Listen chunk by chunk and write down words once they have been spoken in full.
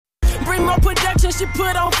Brimo production, she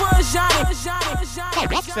put on for a Johnny. Set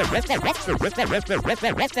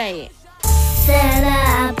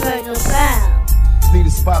up Burger Brown. Need a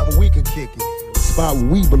spot where we can kick it. A spot where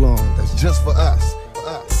we belong. That's just for us.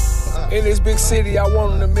 In this big city, I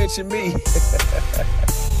want them to mention me.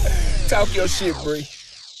 Talk your shit, Bree.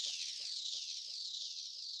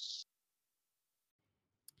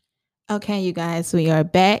 Okay, you guys, we are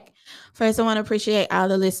back. First, I want to appreciate all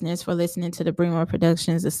the listeners for listening to the Brimo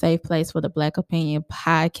Productions, a safe place for the Black Opinion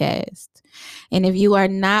podcast. And if you are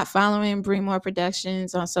not following Brimo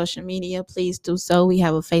Productions on social media, please do so. We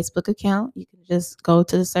have a Facebook account. You can just go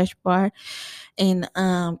to the search bar and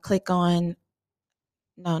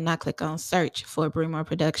search for Brimo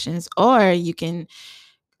Productions, or you can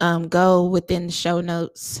go within the show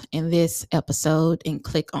notes in this episode and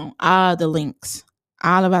click on all the links.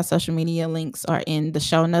 All of our social media links are in the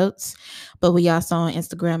show notes, but we also on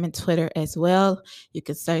Instagram and Twitter as well. You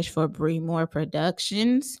can search for Brimo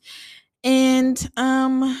Productions and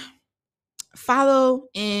follow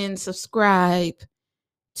and subscribe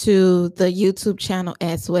to the YouTube channel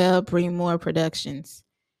as well, Brimo Productions.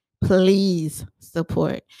 Please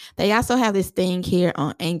support. They also have this thing here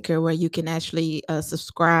on Anchor where you can actually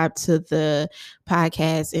subscribe to the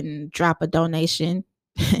podcast and drop a donation.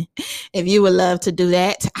 If you would love to do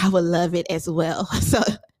that, I would love it as well. So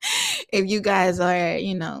if you guys are,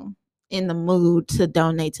 in the mood to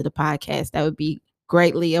donate to the podcast, that would be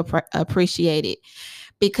greatly appreciated.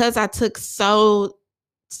 Because I took so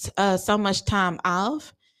much time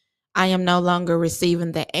off, I am no longer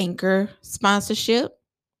receiving the Anchor sponsorship.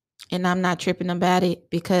 And I'm not tripping about it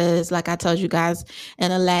because, like I told you guys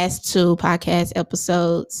in the last 2 podcast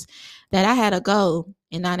episodes, that I had a goal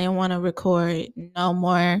and I didn't want to record no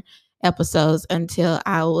more episodes until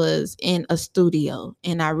I was in a studio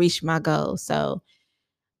and I reached my goal. So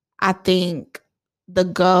I think the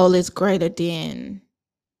goal is greater than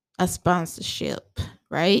a sponsorship,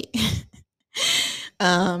 right?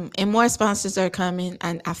 And more sponsors are coming,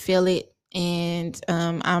 and I feel it. And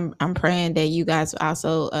I'm praying that you guys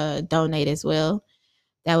also donate as well.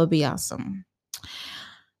 That would be awesome.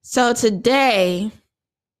 So today,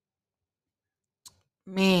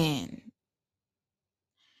 man,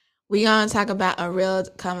 we're going to talk about a real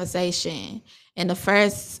conversation. In the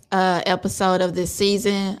first episode of this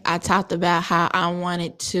season, I talked about how I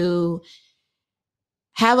wanted to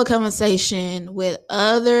have a conversation with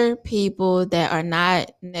other people that are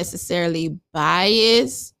not necessarily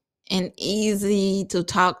biased and easy to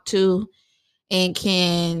talk to and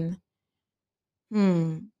can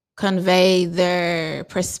convey their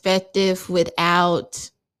perspective without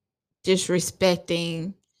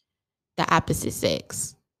disrespecting the opposite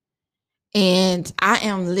sex. And I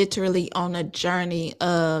am literally on a journey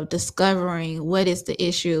of discovering what is the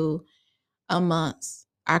issue amongst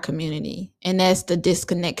our community. And that's the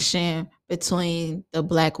disconnection between the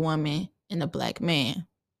Black woman and the Black man.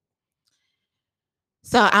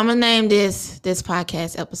 So I'm going to name this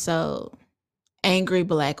podcast episode Angry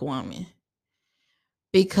Black Woman,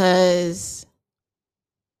 because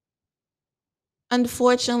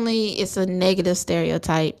unfortunately it's a negative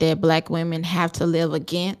stereotype that Black women have to live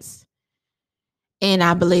against. And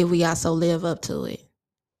I believe we also live up to it.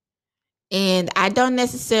 And I don't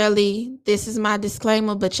necessarily, this is my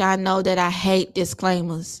disclaimer, but y'all know that I hate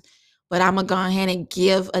disclaimers. But I'm going to go ahead and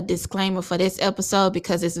give a disclaimer for this episode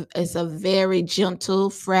because it's a very gentle,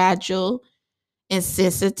 fragile, and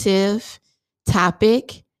sensitive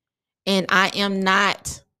topic. And I am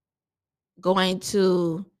not going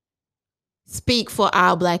to speak for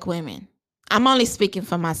all Black women. I'm only speaking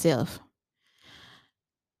for myself.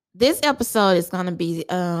 This episode is going to be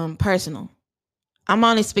personal. I'm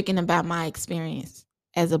only speaking about my experience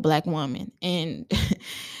as a Black woman and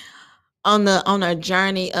on a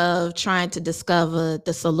journey of trying to discover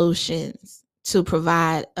the solutions to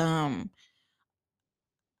provide a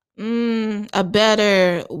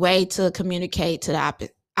better way to communicate to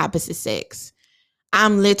the opposite sex.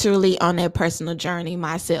 I'm literally on that personal journey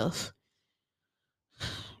myself.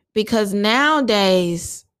 Because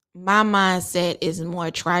nowadays, my mindset is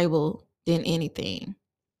more tribal than anything.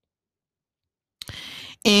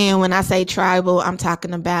 And when I say tribal, I'm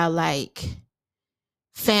talking about like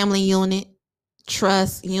family unit,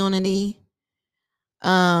 trust, unity,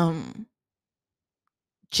 generational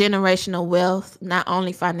wealth, not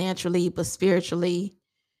only financially, but spiritually,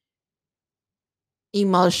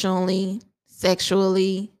 emotionally,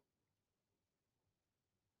 sexually,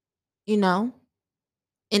 in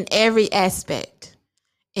every aspect.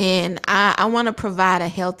 And I want to provide a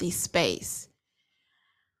healthy space.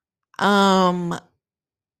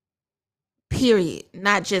 period,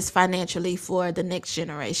 not just financially for the next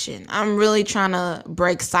generation. I'm really trying to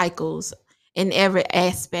break cycles in every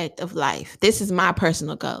aspect of life. This is my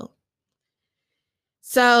personal goal.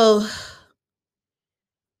 So,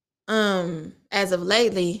 as of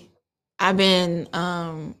lately, I've been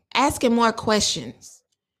asking more questions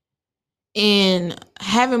and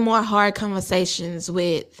having more hard conversations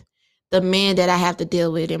with the men that I have to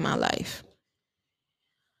deal with in my life.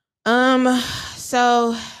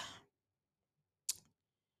 So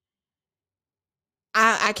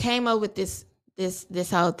I came up with this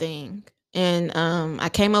whole thing, and I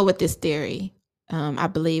came up with this theory. I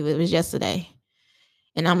believe it was yesterday,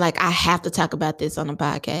 and I'm like, I have to talk about this on the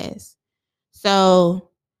podcast. So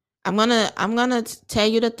I'm gonna tell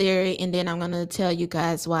you the theory, and then I'm gonna tell you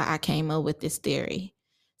guys why I came up with this theory.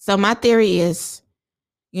 So my theory is,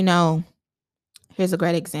 here's a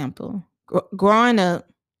great example. Growing up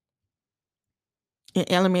in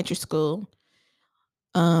elementary school,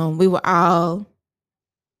 we were all,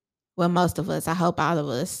 well, most of us, I hope all of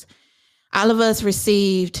us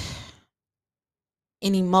received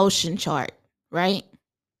an emotion chart, right?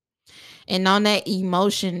 And on that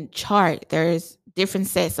emotion chart, there's different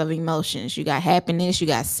sets of emotions. You got happiness, you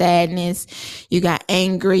got sadness, you got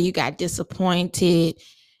angry, you got disappointed.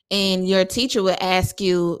 And your teacher will ask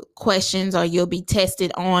you questions, or you'll be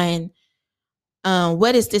tested on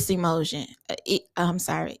what is this emotion?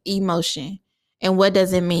 Emotion. And what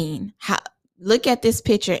does it mean? Look at this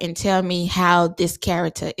picture and tell me how this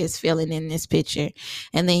character is feeling in this picture.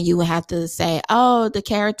 And then you will have to say, oh, the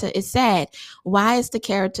character is sad. Why is the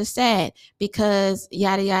character sad? Because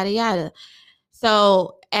yada, yada, yada.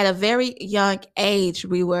 So at a very young age,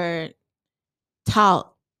 we were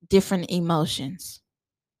taught different emotions.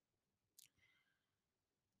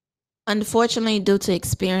 Unfortunately, due to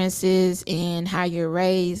experiences and how you're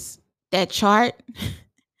raised, that chart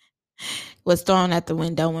was thrown out the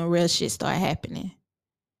window when real shit started happening.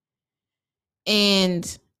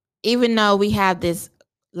 And even though we have this,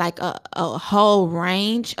 like a whole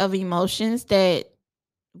range of emotions that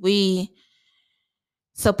we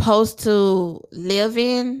supposed to live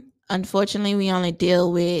in, unfortunately, we only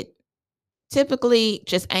deal with typically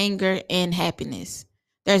just anger and happiness.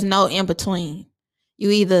 There's no in between. You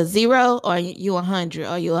either 0 or you 100,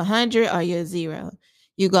 or you 100 or you're 0.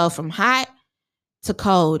 You go from hot to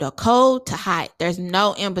cold, or cold to hot. There's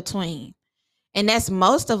no in between. And that's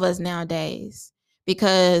most of us nowadays,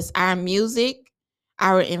 because our music,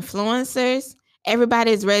 our influencers,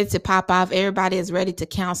 everybody is ready to pop off. Everybody is ready to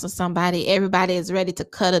counsel somebody. Everybody is ready to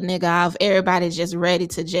cut a nigga off. Everybody's just ready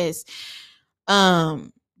to just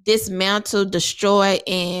dismantle, destroy,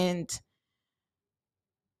 and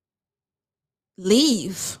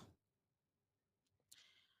leave.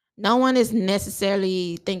 No one is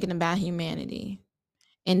necessarily thinking about humanity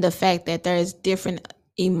and the fact that there's different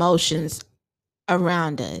emotions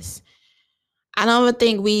around us. I don't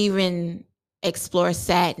think we even explore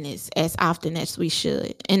sadness as often as we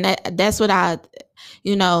should. And that's what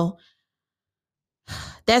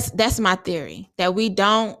that's my theory, that we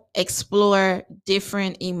don't explore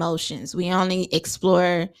different emotions. We only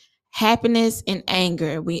explore happiness and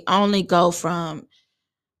anger. We only go from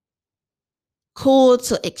cool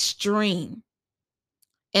to extreme.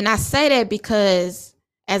 And I say that because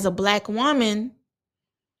as a Black woman,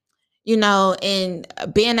 and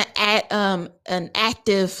being an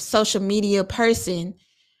active social media person,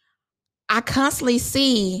 I constantly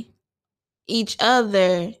see each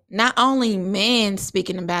other, not only men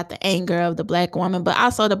speaking about the anger of the Black woman, but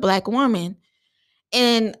also the Black woman.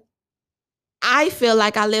 And I feel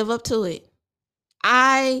like I live up to it.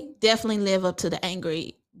 I definitely live up to the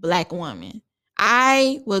angry Black woman.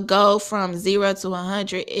 I would go from 0 to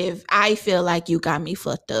 100 if I feel like you got me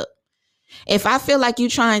fucked up. If I feel like you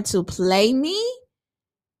trying to play me,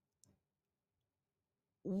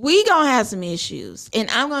 we gonna have some issues. And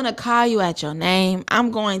I'm gonna call you at your name. I'm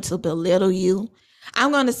going to belittle you.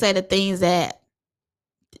 I'm gonna say the things that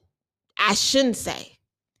I shouldn't say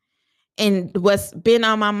and what's been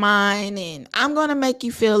on my mind. And I'm gonna make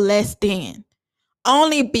you feel less than.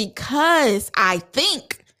 Only because I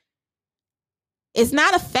think. It's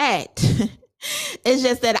not a fact. It's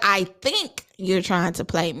just that I think you're trying to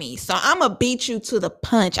play me. So I'm going to beat you to the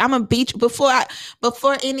punch. I'm going to beat you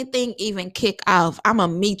before anything even kick off. I'm going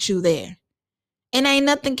to meet you there. And ain't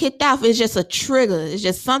nothing kicked off. It's just a trigger. It's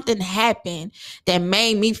just something happened that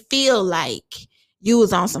made me feel like you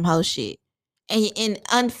was on some whole shit. And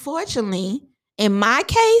unfortunately, in my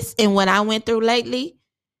case and what I went through lately,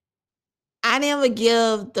 I never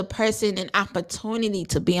give the person an opportunity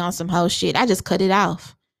to be on some whole shit. I just cut it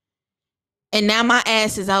off. And now my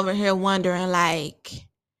ass is over here wondering like,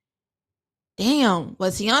 damn,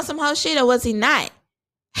 was he on some whole shit or was he not?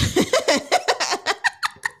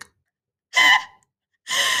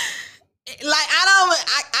 Like,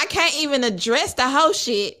 I can't even address the whole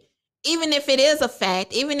shit, even if it is a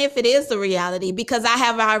fact, even if it is the reality, because I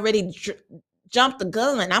have already jumped the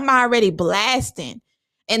gun. I'm already blasting.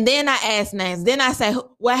 And then I ask names. Then I say,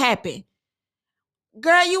 what happened?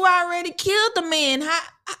 Girl, you already killed the man.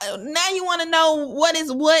 Now you want to know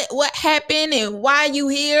what happened and why you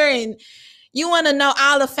here, and you want to know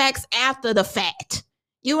all the facts after the fact.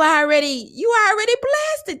 You already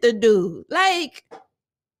blasted the dude. Like,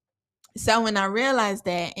 so when I realized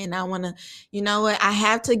that, and I want to, you know what, I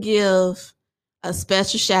have to give a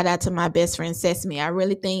special shout out to my best friend Sesame. I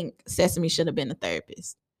really think Sesame should have been a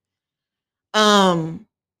therapist.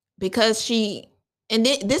 Because she, and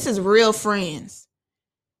this is real friends,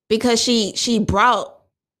 because she brought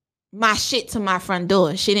my shit to my front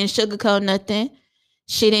door. She didn't sugarcoat nothing.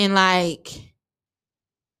 She didn't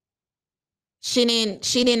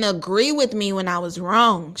agree with me when I was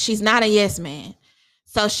wrong. She's not a yes man.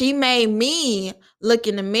 So she made me look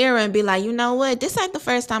in the mirror and be like, you know what? This ain't the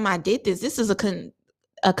first time I did this. This is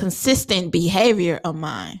a consistent behavior of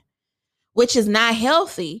mine, which is not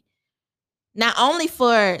healthy. Not only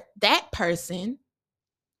for that person,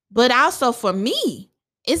 but also for me.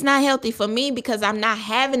 It's not healthy for me because I'm not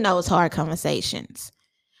having those hard conversations.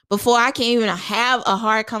 Before I can even have a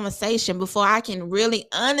hard conversation, before I can really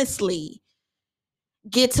honestly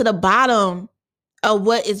get to the bottom of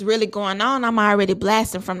what is really going on, I'm already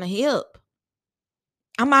blasting from the hip.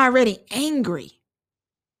 I'm already angry.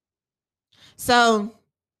 So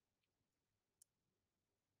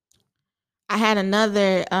I had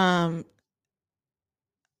another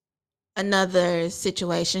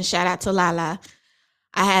situation. Shout out to Lala.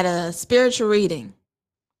 I had a spiritual reading,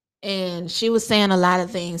 and she was saying a lot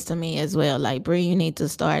of things to me as well. Like, Bree, you need to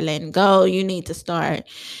start letting go. You need to start,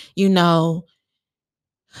 you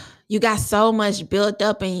got so much built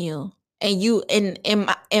up in you, and you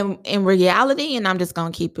in reality. And I'm just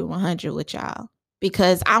gonna keep it 100 with y'all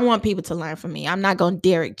because I want people to learn from me. I'm not gonna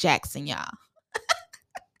Derek Jackson y'all.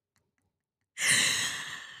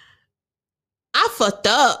 I fucked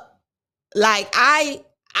up. Like I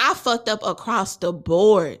fucked up across the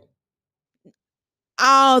board.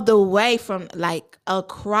 All the way from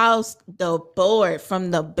across the board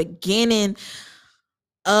from the beginning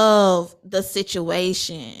of the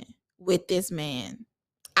situation with this man.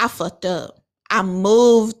 I fucked up. I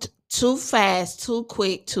moved too fast, too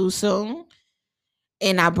quick, too soon.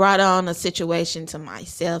 And I brought on a situation to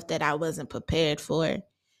myself that I wasn't prepared for.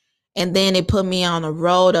 And then it put me on a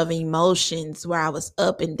road of emotions where I was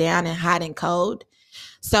up and down and hot and cold.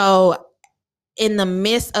 So in the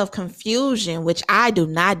midst of confusion, which I do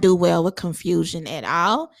not do well with confusion at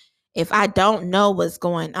all, if I don't know what's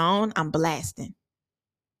going on, I'm blasting.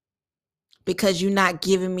 Because you're not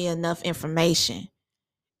giving me enough information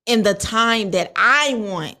in the time that I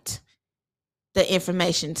want the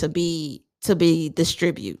information to be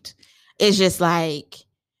distributed. It's just like,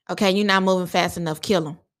 okay, you're not moving fast enough, kill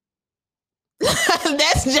him.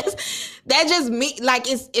 That's just me. Like,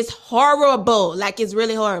 it's horrible. Like, it's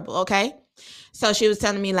really horrible, okay? So she was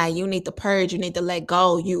telling me, like, you need to purge, you need to let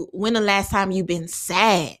go. When the last time you been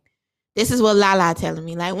sad? This is what Lala telling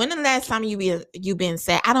me. Like, when the last time you been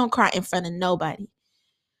sad? I don't cry in front of nobody.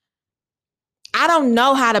 I don't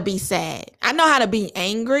know how to be sad. I know how to be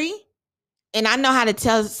angry. And I know how to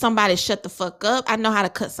tell somebody shut the fuck up. I know how to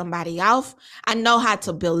cut somebody off. I know how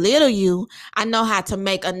to belittle you. I know how to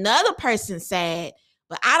make another person sad.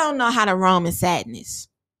 But I don't know how to roam in sadness.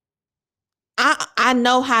 I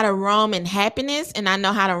know how to roam in happiness, and I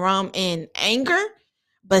know how to roam in anger.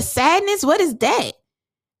 But sadness, what is that?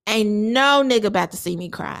 Ain't no nigga about to see me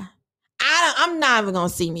cry. I'm not even gonna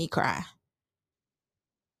see me cry.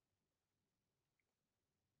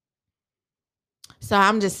 So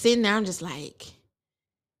I'm just sitting there. I'm just like,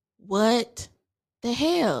 what the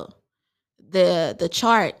hell? The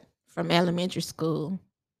chart from elementary school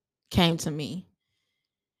came to me,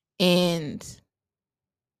 and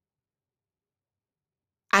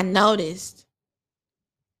I noticed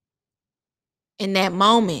in that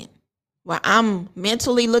moment where I'm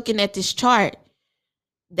mentally looking at this chart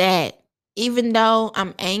that even though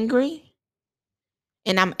I'm angry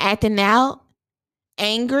and I'm acting out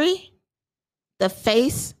angry, the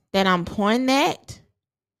face that I'm pointing at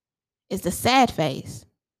is the sad face.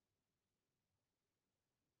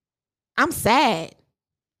 I'm sad,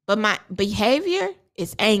 but my behavior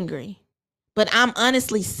is angry. But I'm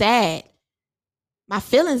honestly sad. My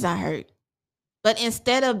feelings are hurt. But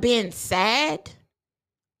instead of being sad,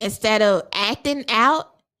 instead of acting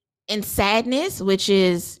out in sadness, which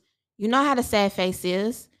is, You know how the sad face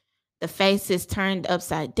is. The face is turned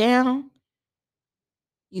upside down.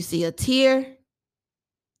 You see a tear.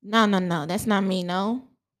 No, that's not me, no.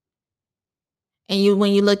 And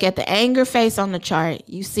when you look at the anger face on the chart,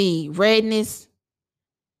 you see redness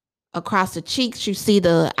across the cheeks. You see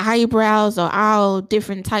the eyebrows are all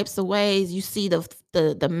different types of ways. You see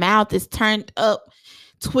the mouth is turned up,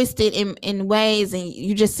 twisted in ways, and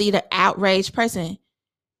you just see the outraged person.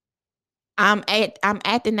 I'm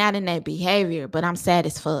acting out in that behavior, but I'm sad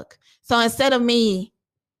as fuck. So instead of me,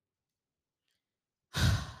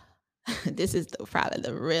 this is probably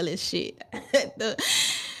the realest shit.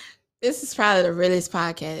 This is probably the realest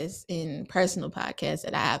podcast and personal podcast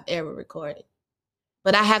that I have ever recorded.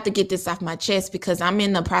 But I have to get this off my chest because I'm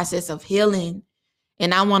in the process of healing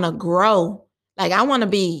and I want to grow. Like, I want to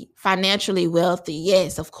be financially wealthy.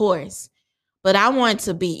 Yes, of course. But I want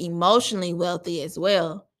to be emotionally wealthy as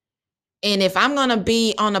well. And if I'm going to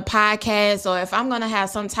be on a podcast or if I'm going to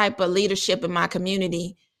have some type of leadership in my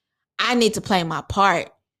community, I need to play my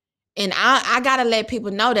part. And I got to let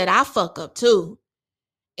people know that I fuck up too.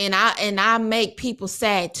 And I make people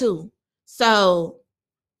sad too. So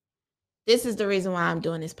this is the reason why I'm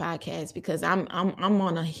doing this podcast, because I'm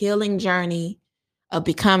on a healing journey of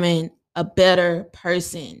becoming a better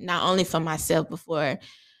person, not only for myself, but for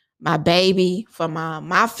my baby, for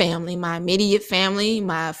my family, my immediate family,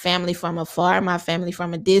 my family from afar, my family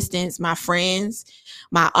from a distance, my friends,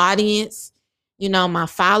 my audience, my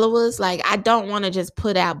followers. Like, I don't want to just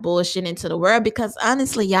put out bullshit into the world because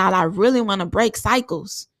honestly, y'all, I really want to break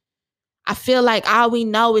cycles. I feel like all we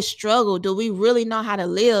know is struggle. Do we really know how to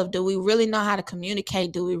live? Do we really know how to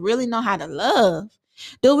communicate? Do we really know how to love?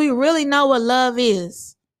 Do we really know what love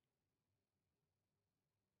is?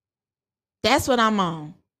 That's what I'm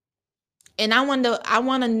on. And I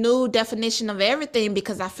want a new definition of everything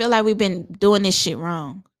because I feel like we've been doing this shit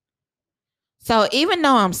wrong. So even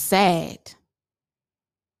though I'm sad,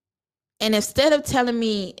 and instead of telling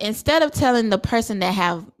the person that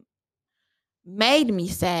have made me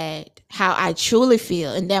sad how I truly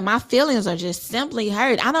feel and that my feelings are just simply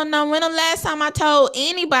hurt. I don't know when the last time I told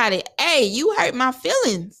anybody, hey, you hurt my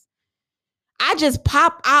feelings. I just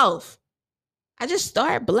pop off. I just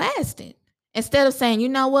start blasting. Instead of saying, you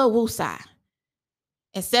know what, woosah.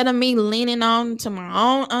 Instead of me leaning on to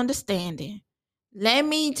my own understanding, let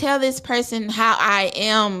me tell this person how I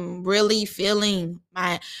am really feeling,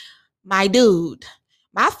 my dude.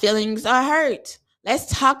 My feelings are hurt.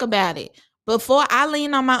 Let's talk about it. Before I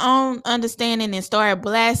lean on my own understanding and start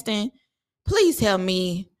blasting, please help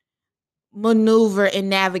me maneuver and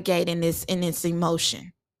navigate in this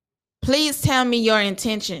emotion. Please tell me your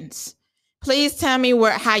intentions. Please tell me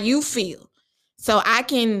how you feel so I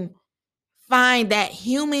can find that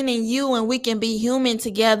human in you and we can be human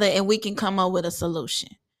together and we can come up with a solution.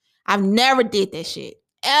 I've never did that shit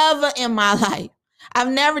ever in my life. I've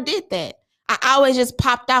never did that. I always just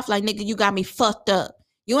popped off like, nigga, you got me fucked up.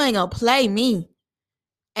 You ain't gonna play me.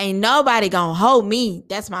 Ain't nobody gonna hold me.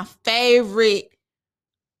 That's my favorite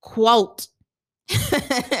quote.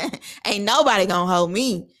 Ain't nobody gonna hold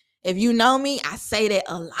me. If you know me, I say that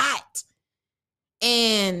a lot.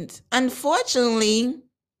 And unfortunately,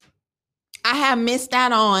 I have missed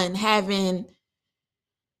out on having,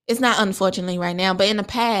 it's not unfortunately right now, but in the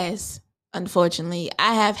past, unfortunately,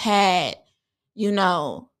 I have had,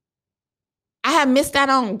 I have missed out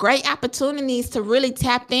on great opportunities to really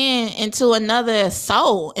tap into another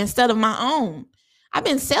soul instead of my own. I've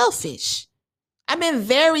been selfish. I've been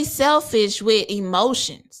very selfish with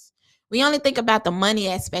emotions. We only think about the money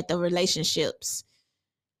aspect of relationships,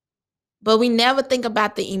 but we never think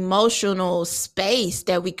about the emotional space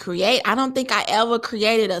that we create. I don't think I ever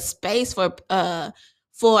created a space for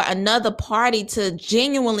another party to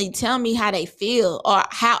genuinely tell me how they feel or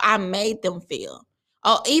how I made them feel,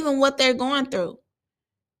 or even what they're going through.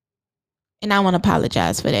 And I want to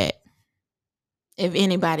apologize for that. If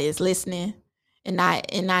anybody is listening and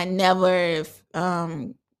I never,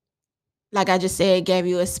 like I just said, gave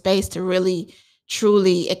you a space to really,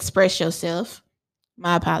 truly express yourself,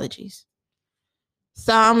 my apologies.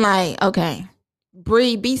 So I'm like, okay,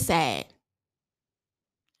 Bree, be sad.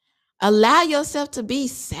 Allow yourself to be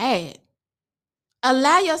sad.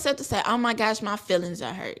 Allow yourself to say, oh my gosh, my feelings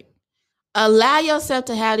are hurt. Allow yourself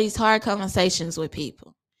to have these hard conversations with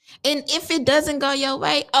people. And if it doesn't go your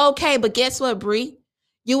way, okay, but guess what, Bree?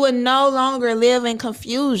 You will no longer live in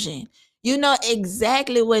confusion. You know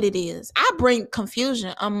exactly what it is. I bring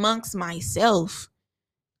confusion amongst myself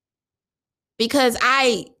because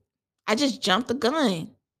I just jumped the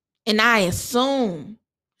gun and I assume.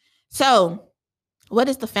 So what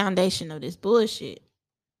is the foundation of this bullshit?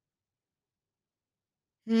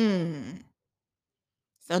 So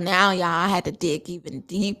now, y'all, I had to dig even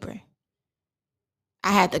deeper.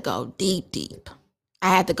 I had to go deep. I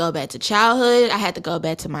had to go back to childhood. I had to go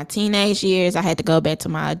back to my teenage years. I had to go back to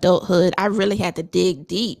my adulthood. I really had to dig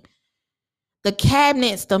deep. The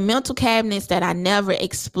cabinets, the mental cabinets that I never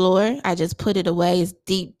explore, I just put it away. It's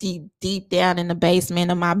deep down in the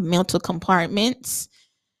basement of my mental compartments.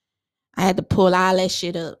 I had to pull all that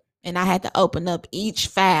shit up. And I had to open up each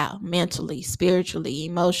file mentally, spiritually,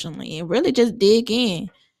 emotionally, and really just dig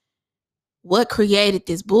in. What created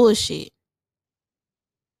this bullshit?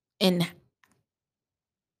 And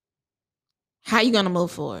how you going to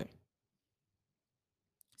move forward?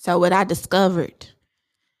 So what I discovered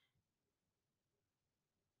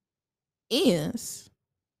is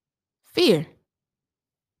fear.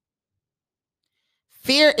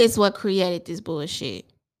 Fear is what created this bullshit.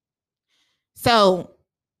 So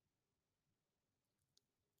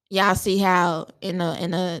y'all see how in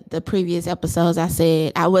the previous episodes I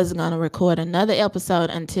said I wasn't going to record another episode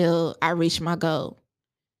until I reached my goal.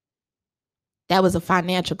 That was a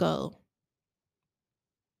financial goal.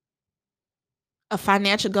 A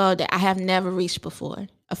financial goal that I have never reached before.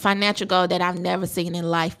 A financial goal that I've never seen in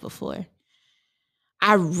life before.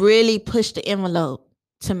 I really pushed the envelope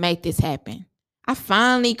to make this happen. I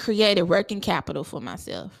finally created working capital for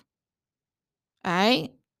myself. All right?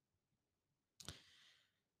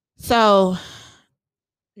 So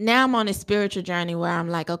now I'm on a spiritual journey where I'm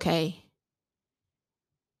like, okay,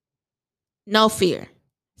 no fear.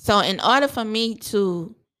 So in order for me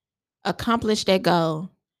to accomplish that goal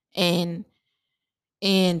and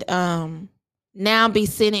now be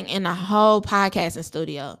sitting in a whole podcasting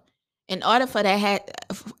studio, in order for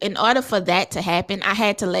that to happen, I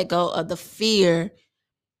had to let go of the fear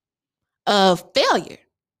of failure.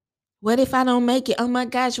 What if I don't make it? Oh my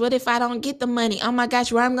gosh, what if I don't get the money? Oh my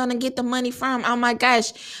gosh, where I'm going to get the money from? Oh my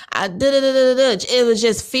gosh. It was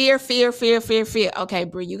just fear. Okay,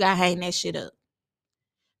 Brie, you got to hang that shit up.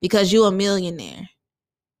 Because you a millionaire.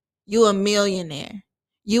 You a millionaire.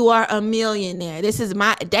 You are a millionaire. This is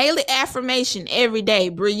my daily affirmation every day.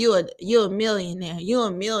 Brie, you a millionaire. You a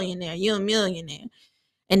millionaire. You a millionaire.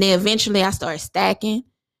 And then eventually I started stacking.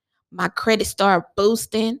 My credit started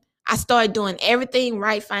boosting. I started doing everything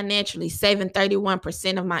right financially, saving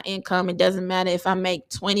 31% of my income. It doesn't matter if I make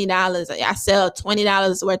 $20. I sell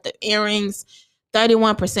 $20 worth of earrings.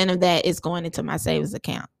 31% of that is going into my savings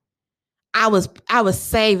account. I was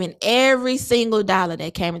saving every single dollar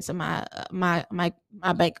that came into my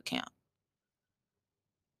bank account.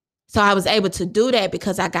 So I was able to do that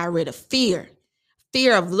because I got rid of fear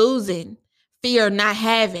of losing, fear of not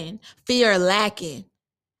having, fear of lacking.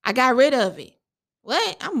 I got rid of it.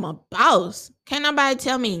 What? I'm a boss. Can't nobody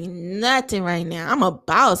tell me nothing right now. I'm a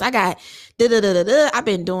boss. I got I've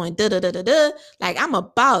been doing Like, I'm a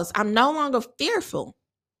boss. I'm no longer fearful.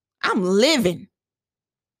 I'm living.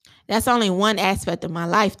 That's only one aspect of my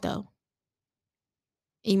life, though.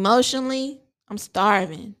 Emotionally, I'm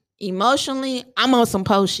starving. Emotionally, I'm on some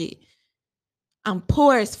poor shit. I'm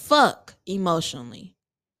poor as fuck emotionally.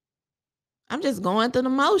 I'm just going through the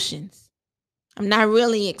motions. I'm not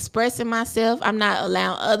really expressing myself. I'm not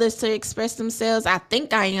allowing others to express themselves. I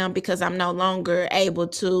think I am because I'm no longer able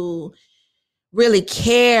to really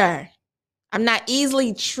care. I'm not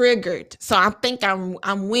easily triggered. So I think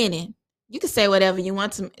I'm winning. You can say whatever you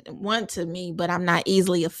want to me, but I'm not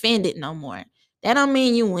easily offended no more. That don't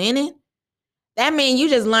mean you winning. That means you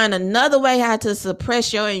just learned another way how to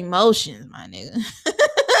suppress your emotions, my nigga.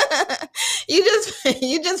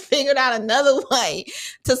 You just figured out another way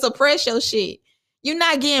to suppress your shit. You're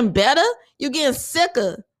not getting better. You're getting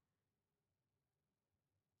sicker.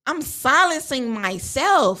 I'm silencing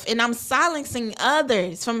myself and I'm silencing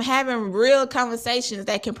others from having real conversations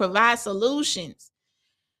that can provide solutions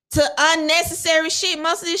to unnecessary shit.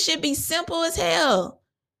 Most of this shit be simple as hell.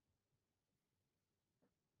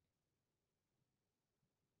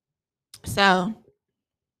 So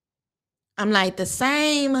I'm like, the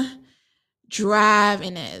same drive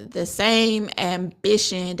and the same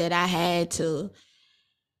ambition that I had to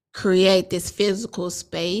create this physical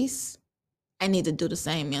space, I need to do the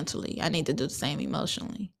same mentally. I need to do the same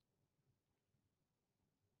emotionally.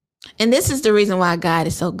 And this is the reason why God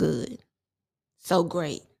is so good, so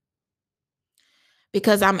great.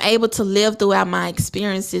 Because I'm able to live throughout my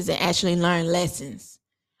experiences and actually learn lessons.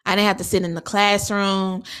 I didn't have to sit in the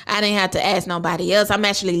classroom. I didn't have to ask nobody else. I'm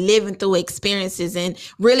actually living through experiences and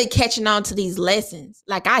really catching on to these lessons.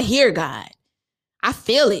 Like, I hear God. I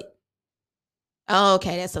feel it. Oh,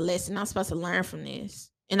 okay, that's a lesson. I'm supposed to learn from this.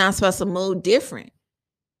 And I'm supposed to move different.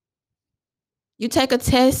 You take a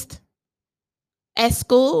test at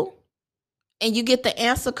school and you get the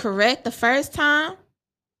answer correct the first time,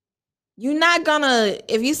 you're not gonna,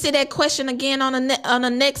 if you see that question again on the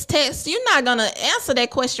next test, you're not gonna answer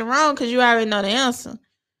that question wrong because you already know the answer.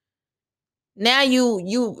 Now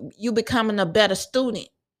you becoming a better student.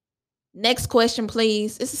 Next question,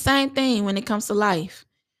 please. It's the same thing when it comes to life.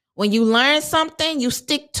 When you learn something, you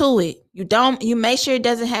stick to it. You make sure it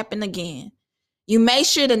doesn't happen again. You make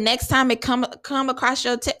sure the next time it come across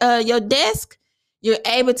your desk, you're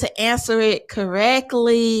able to answer it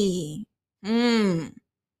correctly. It's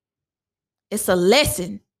a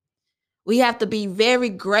lesson. We have to be very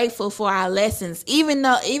grateful for our lessons, even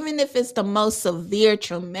if it's the most severe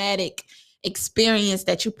traumatic experience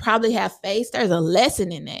that you probably have faced. There's a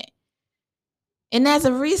lesson in that. And as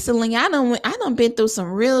of recently, I done been through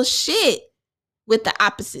some real shit with the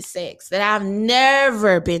opposite sex that I've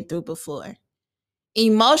never been through before.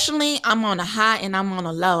 Emotionally, I'm on a high and I'm on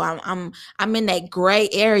a low. I'm in that gray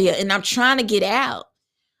area and I'm trying to get out.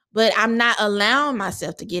 But I'm not allowing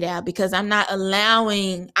myself to get out because I'm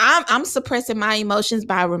suppressing my emotions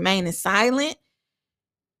by remaining silent.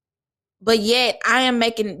 But yet I am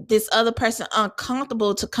making this other person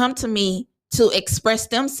uncomfortable to come to me to express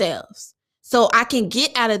themselves. So I can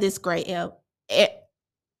get out of this gray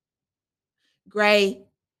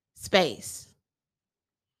space.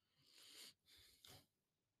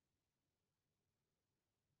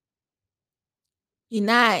 You're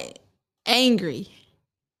not angry.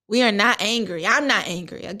 We are not angry. I'm not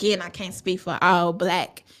angry. Again, I can't speak for all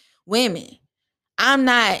Black women. I'm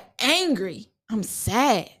not angry. I'm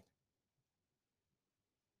sad.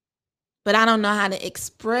 But I don't know how to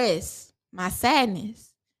express my sadness.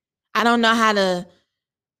 I don't know how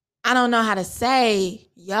to say,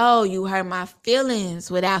 yo, you hurt my feelings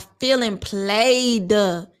without feeling played.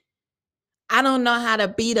 I don't know how to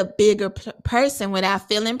be the bigger person without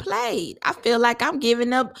feeling played. I feel like I'm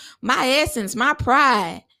giving up my essence, my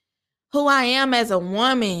pride, who I am as a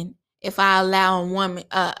woman if I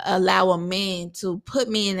allow a man to put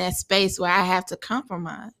me in that space where I have to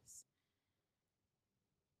compromise.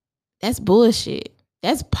 That's bullshit.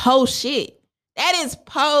 That's po shit. That is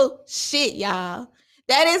po shit, y'all.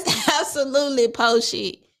 That is absolutely po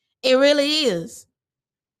shit. It really is.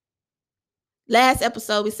 Last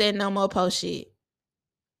episode, we said no more po shit.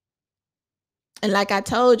 And like I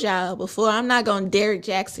told y'all before, I'm not going to Derrick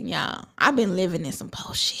Jackson y'all. I've been living in some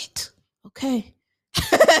po shit. Okay?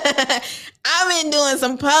 I've been doing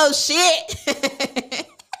some po shit.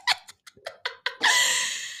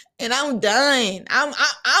 And I'm done.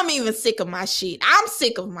 I'm even sick of my shit. I'm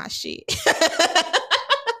sick of my shit.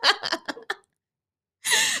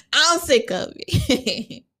 I'm sick of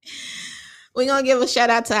it. We're going to give a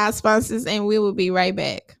shout out to our sponsors and we will be right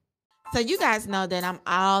back. So you guys know that I'm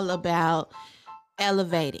all about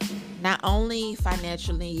elevating, not only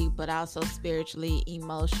financially, but also spiritually,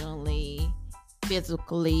 emotionally,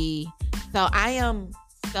 physically. So I am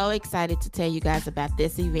so excited to tell you guys about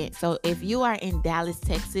this event. So if you are in Dallas,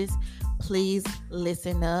 Texas, please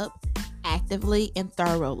listen up actively and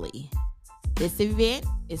thoroughly. This event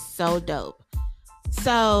is so dope.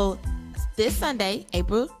 So this Sunday,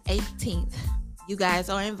 April 18th, you guys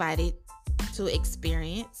are invited to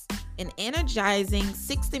experience an energizing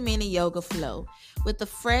 60-minute yoga flow with the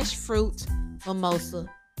Fresh Fruit Mimosa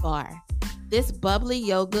Bar. This bubbly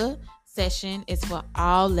yoga session is for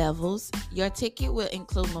all levels. Your ticket will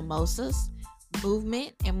include mimosas,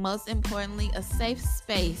 movement, and most importantly, a safe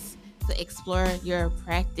space to explore your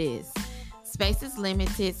practice. Space is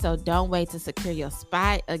limited, so don't wait to secure your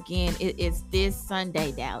spot. Again, it is this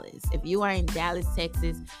Sunday, Dallas. If you are in Dallas,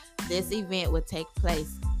 Texas, this event will take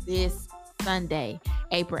place this Sunday,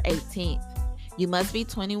 April 18th. You must be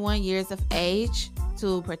 21 years of age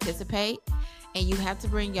to participate, and you have to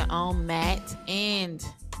bring your own mat and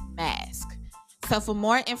mask. So for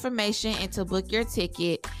more information and to book your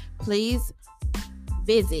ticket, please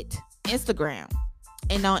visit Instagram.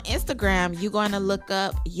 And on Instagram, you're going to look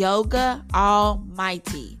up Yoga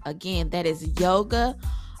Almighty. Again, that is Yoga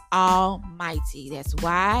Almighty. That's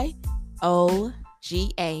YOGAALMIGHTY.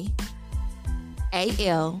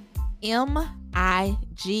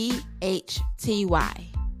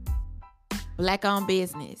 Black owned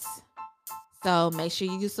business. So make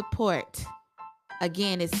sure you support.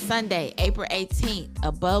 Again, it's Sunday, April 18th,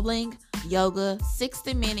 a bubbling yoga,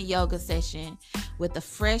 60-minute yoga session with the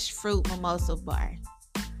Fresh Fruit Mimosa Bar.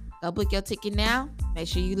 Go book your ticket now. Make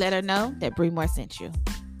sure you let her know that Bree Moore sent you.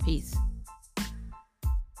 Peace.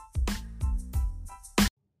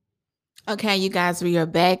 Okay, you guys, we are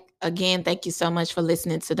back. Again, thank you so much for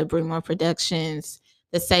listening to the Bree Moore Productions,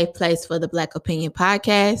 the safe place for the Black Opinion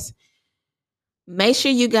podcast. Make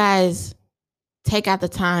sure you guys take out the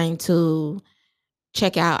time to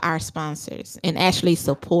check out our sponsors and actually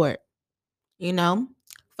support. You know,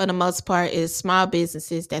 for the most part, is small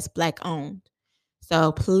businesses that's Black owned.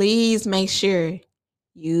 So please make sure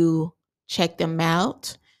you check them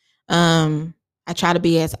out. I try to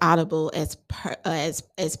be as audible as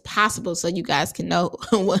possible so you guys can know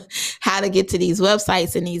how to get to these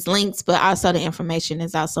websites and these links, but also the information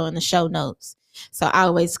is also in the show notes. So I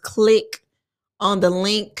always click on the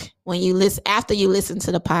link when you listen, after you listen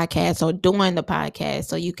to the podcast or during the podcast,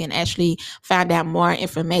 so you can actually find out more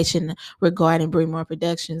information regarding Bring More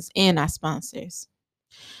Productions and our sponsors.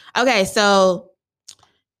 Okay, so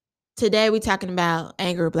today we're talking about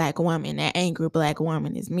angry Black woman. That angry Black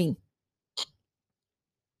woman is me.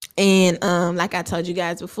 And like I told you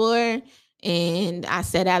guys before, and I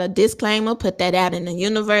set out a disclaimer, put that out in the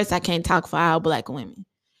universe. I can't talk for all Black women.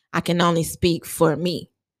 I can only speak for me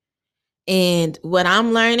and what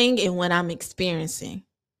I'm learning and what I'm experiencing.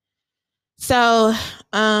 So,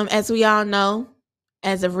 as we all know,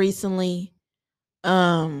 as of recently,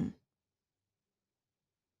 DMX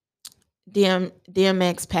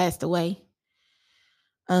passed away.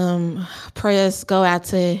 Prayers go out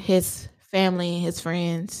to his family and his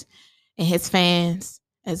friends and his fans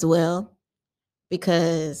as well,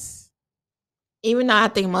 because even though I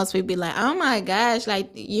think most people be like, oh my gosh, like,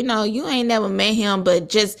 you know, you ain't never met him, but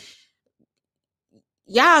just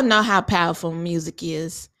y'all know how powerful music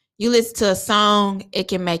is. You listen to a song, it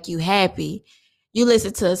can make you happy. You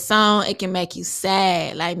listen to a song, it can make you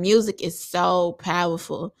sad. Like, music is so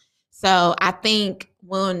powerful. So I think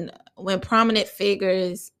when prominent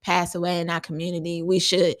figures pass away in our community, we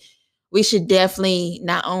should definitely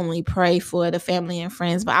not only pray for the family and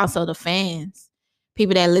friends, but also the fans,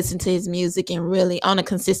 people that listen to his music and really on a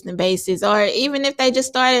consistent basis, or even if they just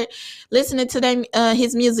started listening to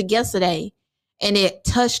his music yesterday and it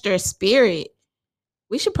touched their spirit,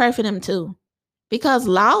 we should pray for them too, because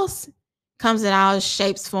loss comes in all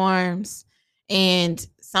shapes, forms, and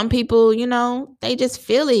some people, you know, they just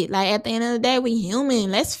feel it. Like, at the end of the day, we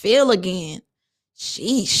human. Let's feel again.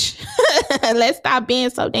 Sheesh. Let's stop being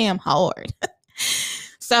so damn hard.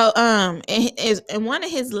 So, in one of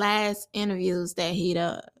his last interviews that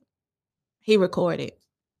he recorded,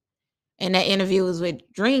 and that interview was with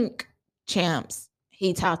Drink Champs,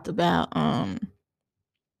 he talked about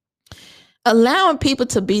allowing people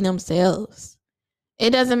to be themselves.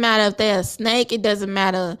 It doesn't matter if they're a snake. It doesn't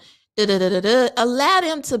matter. Allow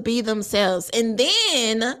them to be themselves. And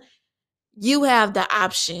then you have the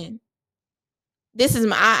option. This is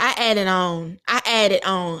I added on.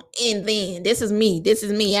 And then this is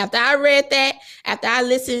me. After I read that, after I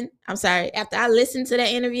listened to that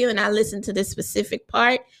interview and I listened to this specific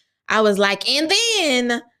part, I was like, and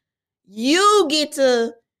then you get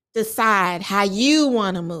to decide how you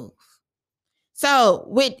want to move.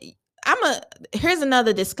 So here's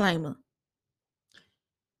another disclaimer.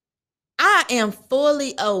 I am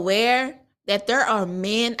fully aware that there are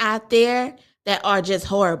men out there that are just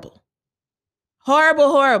horrible.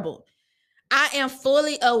 Horrible. I am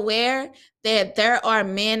fully aware that there are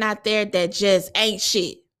men out there that just ain't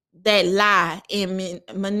shit, that lie and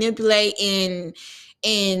manipulate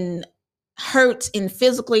and hurt and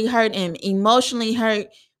physically hurt and emotionally hurt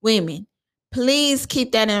women. Please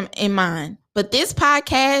keep that in mind. But this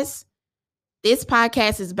podcast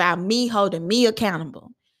is about me holding me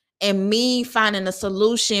accountable and me finding a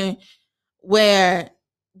solution where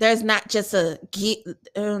there's not just a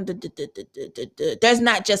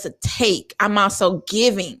take. I'm also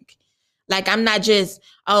giving. Like, I'm not just,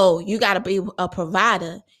 oh, you got to be a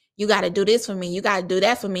provider. You got to do this for me. You got to do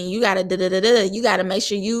that for me. You got to You got to make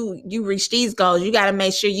sure you reach these goals. You got to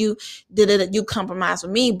make sure you compromise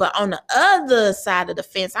with me. But on the other side of the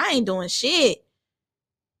fence, I ain't doing shit.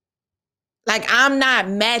 Like, I'm not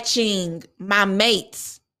matching my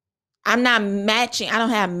mates. I don't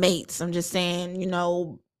have mates. I'm just saying, you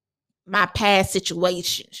know, my past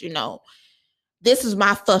situations, you know. This is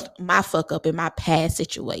my fuck up in my past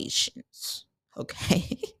situations.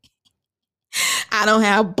 Okay. I don't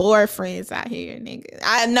have boyfriends out here, nigga.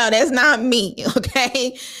 I know that's not me.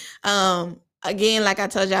 Okay. Again, like I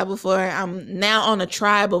told y'all before, I'm now on a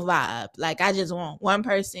tribal vibe. Like, I just want one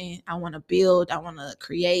person. I want to build. I want to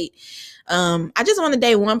create. I just want to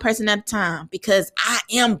date one person at a time, because I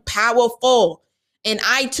am powerful and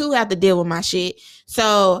I too have to deal with my shit.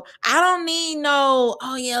 So I don't need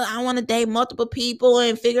I want to date multiple people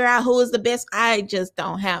and figure out who is the best. I just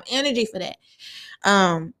don't have energy for that.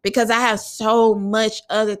 Because I have so much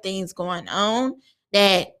other things going on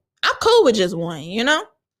that I'm cool with just one, you know?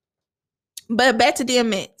 But back to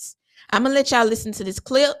DMX. I'm going to let y'all listen to this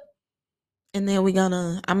clip, and then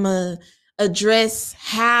I'm going to address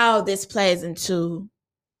how this plays into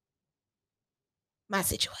my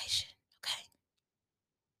situation. Okay.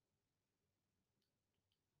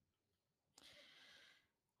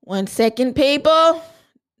 1 second, people.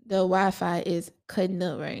 The Wi-Fi is cutting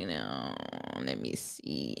up right now. Let me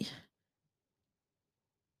see.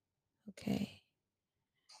 Okay.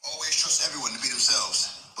 Always trust everyone to be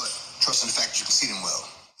themselves, but trust in the fact that you can see them well.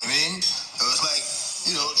 I mean, so it's like,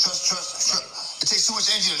 trust. It takes too much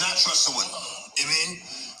energy to not trust someone. I mean,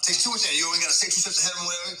 it takes too much energy. You only got to stay 2 steps ahead of them,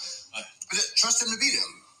 whatever. Right. But trust them to be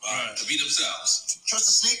them. Right. To be themselves. Trust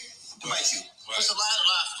a snake to bite you. Right. Trust a lion to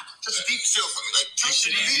laugh. Trust a deep feel for me. Like, trust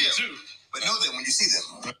them to be them. Too. But know them when you see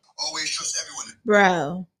them. Always trust everyone.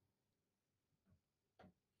 Bro.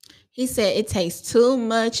 He said it takes too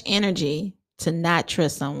much energy to not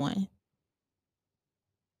trust someone.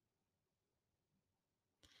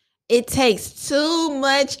 It takes too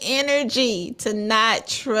much energy to not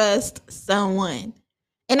trust someone.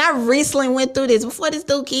 And I recently went through this before this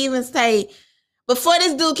dude can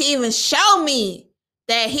even show me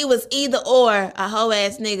that he was either or a hoe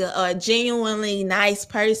ass nigga or a genuinely nice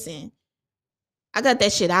person. I got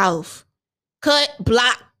that shit off. Cut,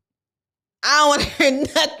 block. I don't want to hear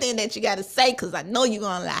nothing that you got to say because I know you're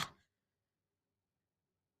going to lie.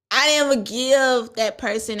 I didn't even give that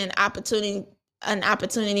person an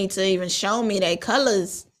opportunity to even show me their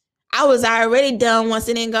colors. I was already done once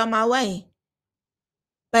it didn't go my way.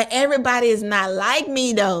 But everybody is not like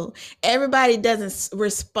me, though. Everybody doesn't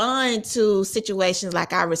respond to situations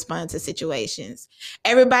like I respond to situations.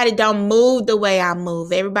 Everybody don't move the way I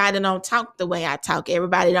move. Everybody don't talk the way I talk.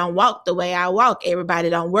 Everybody don't walk the way I walk. Everybody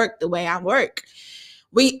don't work the way I work.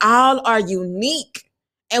 We all are unique,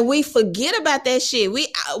 and we forget about that shit.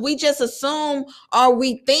 We just assume or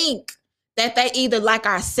we think that they either like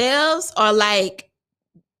ourselves or like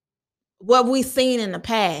what we've seen in the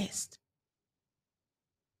past.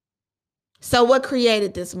 So what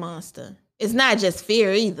created this monster? It's not just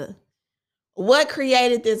fear either. What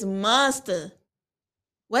created this monster?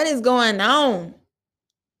 What is going on?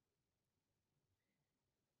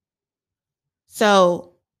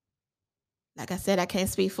 So, like I said, I can't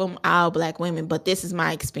speak for all Black women, but this is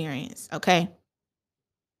my experience, okay?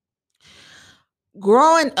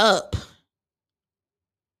 Growing up,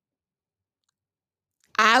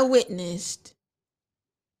 I witnessed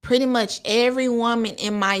pretty much every woman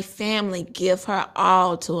in my family give her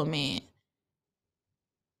all to a man.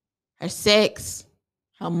 Her sex,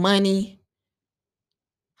 her money,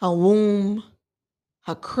 her womb,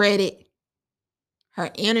 her credit, her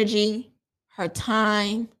energy, her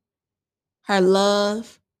time, her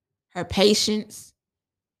love, her patience,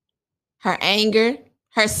 her anger,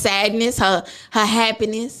 her sadness, her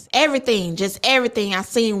happiness, everything, just everything. I've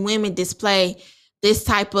seen women display this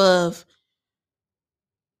type of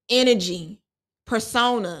energy,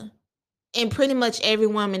 persona, in pretty much every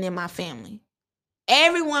woman in my family.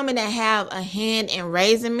 Every woman that have a hand in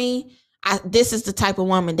raising me, this is the type of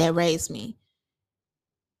woman that raised me.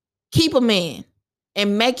 Keep a man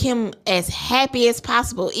and make him as happy as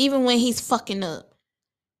possible, even when he's fucking up.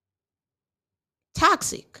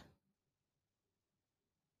 Toxic.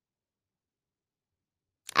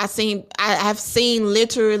 I've seen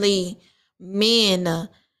literally men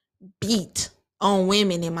beat on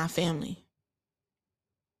women in my family.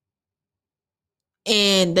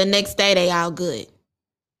 And the next day they all good.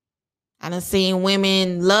 I done seen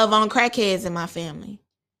women love on crackheads in my family.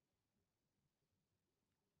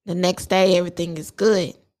 The next day everything is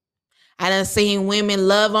good. I done seen women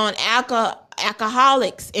love on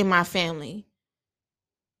alcoholics in my family.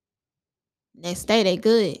 Next day they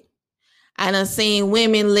good. I done seen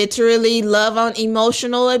women literally love on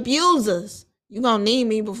emotional abusers. You gonna need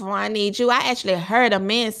me before I need you. I actually heard a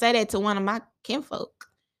man say that to one of my kinfolk.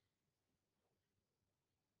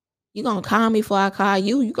 You gonna call me before I call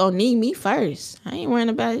you. You gonna need me first. I ain't worrying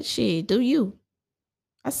about shit. Do you?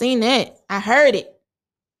 I seen that. I heard it.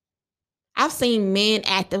 I've seen men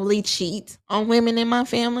actively cheat on women in my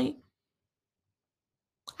family.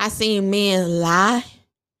 I seen men lie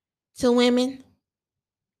to women.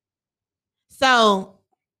 So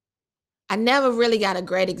I never really got a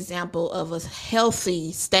great example of a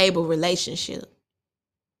healthy, stable relationship.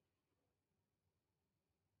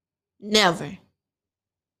 Never.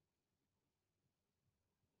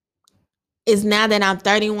 It's now that I'm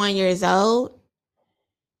 31 years old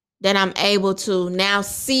that I'm able to now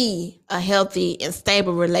see a healthy and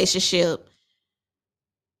stable relationship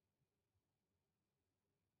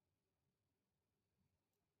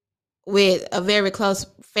with a very close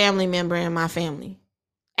family member in my family.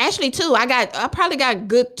 Actually, two. I probably got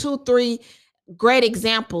good 2-3 great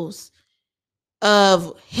examples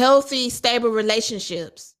of healthy, stable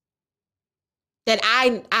relationships that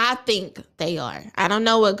I think they are. I don't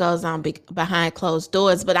know what goes on behind closed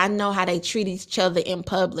doors, but I know how they treat each other in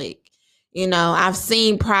public. You know, I've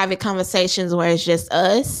seen private conversations where it's just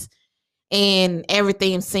us and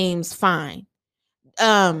everything seems fine.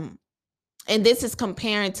 And this is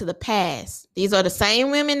comparing to the past. These are the same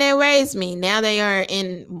women that raised me. Now they are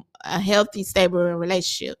in a healthy, stable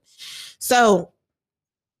relationship. So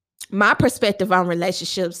my perspective on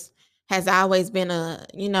relationships has always been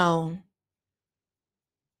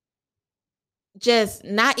just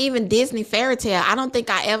not even Disney fairy tale. I don't think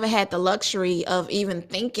I ever had the luxury of even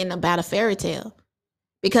thinking about a fairy tale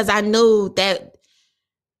because I knew that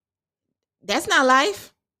that's not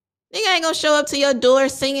life. Nigga ain't gonna show up to your door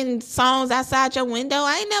singing songs outside your window.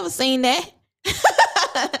 I ain't never seen that.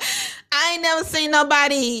 I ain't never seen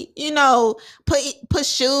nobody, put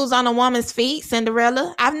shoes on a woman's feet,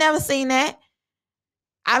 Cinderella. I've never seen that.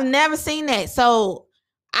 So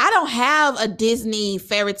I don't have a Disney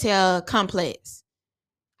fairy tale complex.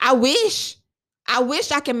 I wish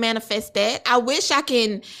I can manifest that. I wish I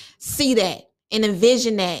can see that and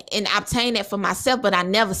envision that and obtain that for myself, but I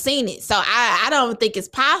never seen it. So I don't think it's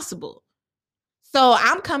possible. So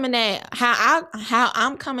I'm coming at how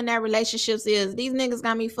I'm coming at relationships is these niggas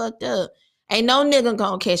got me fucked up. Ain't no nigga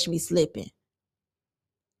gonna catch me slipping.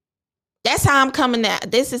 That's how I'm coming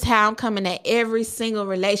at. This is how I'm coming at every single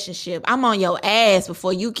relationship. I'm on your ass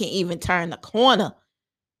before you can even turn the corner.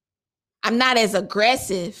 I'm not as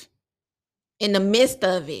aggressive in the midst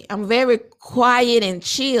of it. I'm very quiet and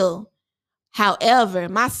chill. However,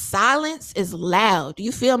 my silence is loud.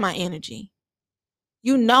 You feel my energy.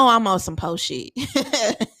 You know I'm on some post shit.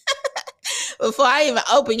 Before I even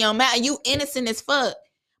open your mouth, you innocent as fuck.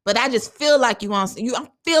 But I just feel like I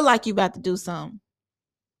feel like you about to do something.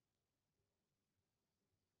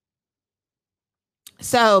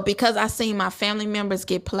 So because I seen my family members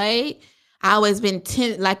get played, I always been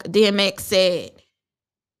like DMX said,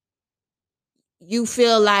 you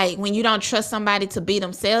feel like when you don't trust somebody to be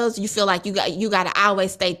themselves, you feel like you got to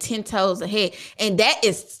always stay 10 toes ahead. And that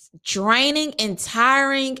is draining and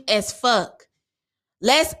tiring as fuck.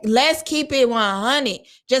 Let's keep it 100.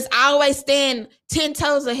 Just always stand 10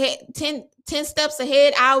 toes ahead, 10 steps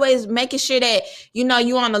ahead, always making sure that you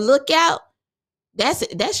on the lookout.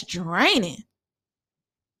 That's draining.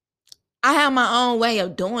 I have my own way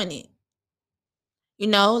of doing it.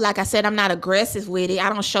 Like I said, I'm not aggressive with it. I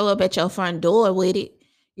don't show up at your front door with it,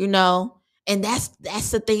 and that's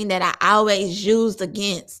the thing that I always used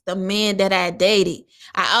against the men that I dated.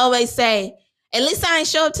 I always say, at least I ain't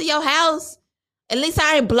show up to your house. At least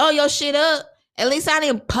I ain't blow your shit up. At least I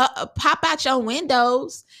didn't pop out your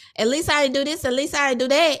windows. At least I didn't do this. At least I didn't do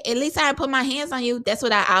that. At least I didn't put my hands on you. That's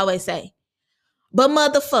what I always say. But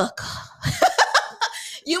motherfucker,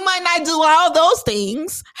 you might not do all those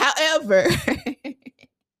things. However,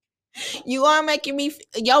 you are making me,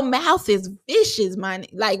 your mouth is vicious, man.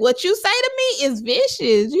 Like what you say to me is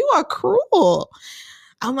vicious. You are cruel.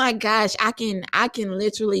 Oh my gosh. I can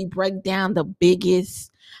literally break down the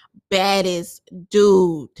biggest, baddest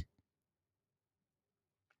dude.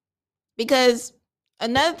 Because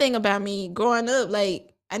another thing about me growing up,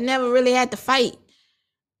 like I never really had to fight.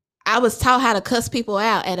 I was taught how to cuss people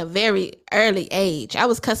out at a very early age. I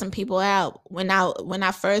was cussing people out when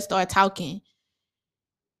I first started talking.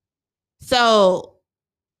 So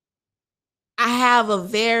I have a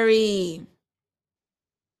very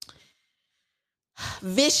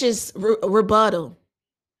vicious rebuttal,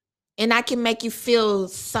 and I can make you feel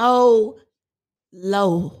so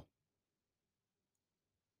low.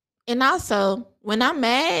 And also, when I'm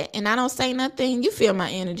mad and I don't say nothing, you feel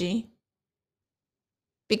my energy.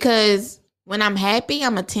 Because when I'm happy,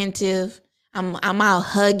 I'm attentive. I'm all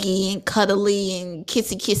huggy and cuddly and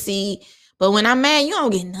kissy. But when I'm mad, you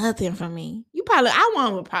don't get nothing from me. I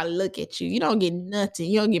would probably look at you. You don't get nothing.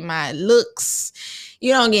 You don't get my looks.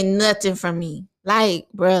 You don't get nothing from me. Like,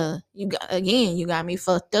 bruh, you got me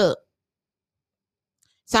fucked up.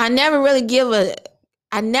 So I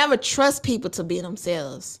never trust people to be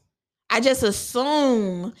themselves. I just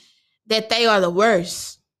assume that they are the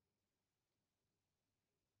worst.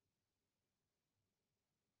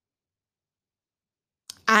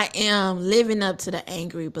 I am living up to the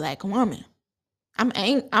angry Black woman. I'm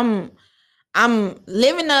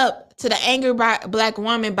living up to the angry Black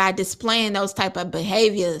woman by displaying those type of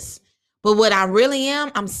behaviors. But what I really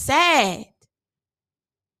am, I'm sad.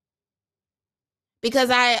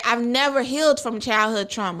 Because I've never healed from childhood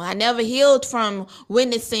trauma. I never healed from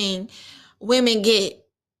witnessing women get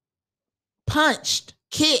punched,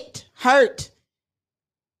 kicked, hurt.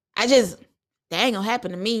 That ain't gonna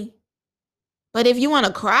happen to me. But if you want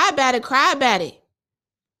to cry about it, cry about it.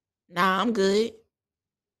 Nah, I'm good.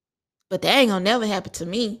 But that ain't gonna never happen to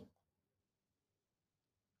me.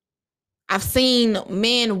 I've seen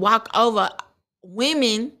men walk over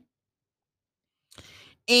women,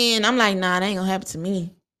 and I'm like, nah, that ain't gonna happen to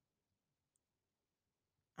me.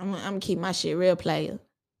 I'm gonna keep my shit real, player.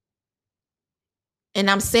 And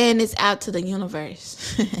I'm saying this out to the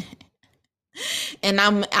universe. And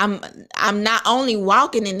I'm not only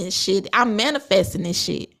walking in this shit, I'm manifesting this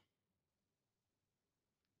shit.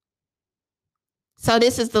 So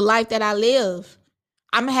this is the life that I live.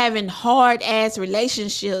 I'm having hard ass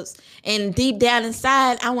relationships, and deep down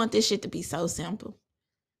inside, I want this shit to be so simple.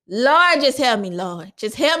 Lord, just help me, Lord.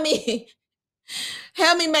 Just help me.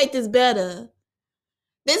 Help me make this better.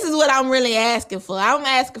 This is what I'm really asking for. I'm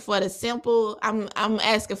asking for the simple. I'm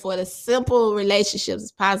asking for the simple relationships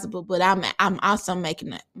as possible, but I'm also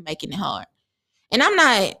making it hard. And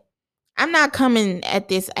I'm not coming at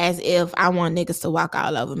this as if I want niggas to walk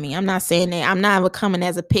all over me. I'm not saying that. I'm not coming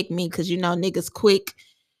as a pick me, because you know niggas quick.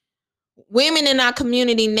 Women in our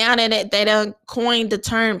community, now that they done coined the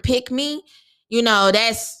term pick me, you know,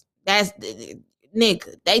 that's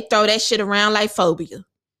nigga. They throw that shit around like phobia.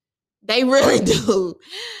 They really do.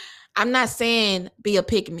 I'm not saying be a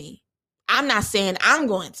pick me. I'm not saying I'm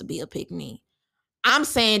going to be a pick me. I'm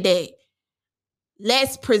saying that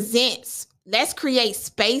let's create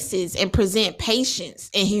spaces and present patience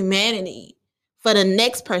and humanity for the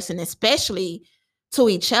next person, especially to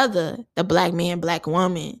each other, the black man, black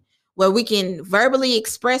woman, where we can verbally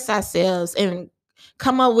express ourselves and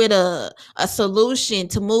come up with a solution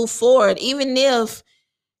to move forward, even if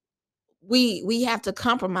we have to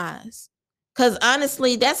compromise. Because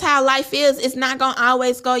honestly, that's how life is. It's not going to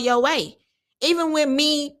always go your way. Even with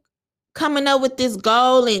me coming up with this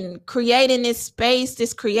goal and creating this space,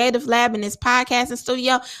 this creative lab and this podcasting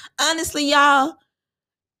studio, honestly, y'all,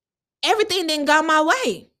 everything didn't go my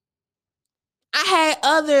way. I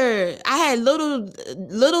had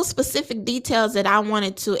little specific details that I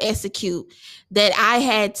wanted to execute that I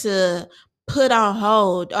had to put on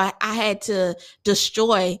hold, or I had to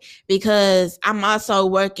destroy, because I'm also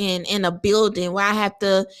working in a building where I have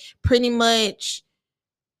to pretty much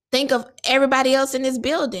think of everybody else in this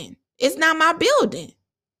building. It's not my building.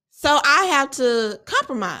 So I have to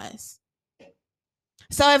compromise.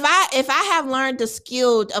 So if I have learned the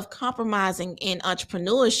skill of compromising in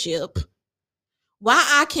entrepreneurship, why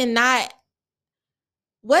I cannot,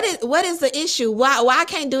 what is the issue? Why I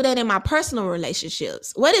can't do that in my personal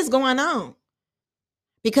relationships? What is going on?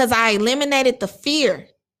 Because I eliminated the fear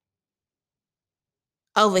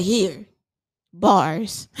over here.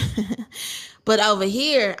 Bars. But over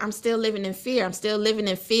here, I'm still living in fear. I'm still living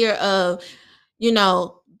in fear of, you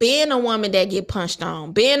know, being a woman that get punched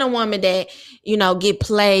on, being a woman that, you know, get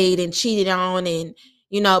played and cheated on, and,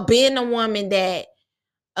 you know, being a woman that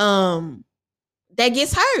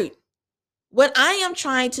gets hurt. What I am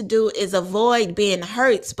trying to do is avoid being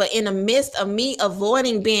hurt, but in the midst of me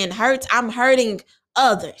avoiding being hurt, I'm hurting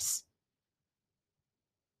others.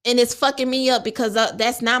 And it's fucking me up, because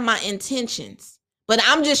that's not my intentions. But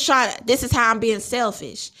I'm just this is how I'm being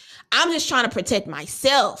selfish. I'm just trying to protect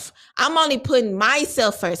myself. I'm only putting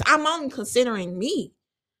myself first. I'm only considering me.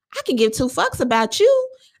 I can give two fucks about you.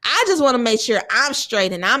 I just want to make sure I'm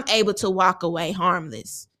straight and I'm able to walk away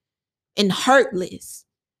harmless and hurtless.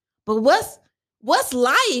 But what's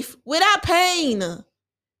life without pain?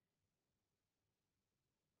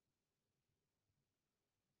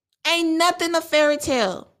 Ain't nothing a fairy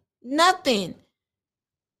tale. Nothing.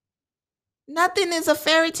 Nothing is a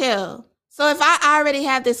fairy tale. So if I already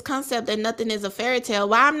have this concept that nothing is a fairy tale,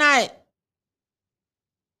 why I'm not?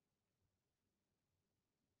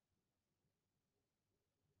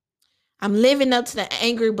 I'm living up to the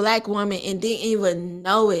angry black woman and didn't even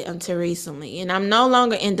know it until recently. And I'm no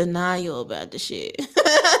longer in denial about the shit.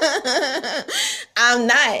 I'm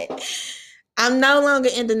not. I'm no longer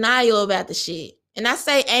in denial about the shit. And I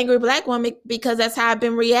say angry black woman because that's how I've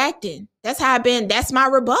been reacting. That's my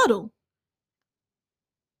rebuttal.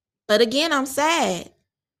 But again, I'm sad.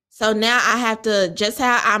 So now I have to, just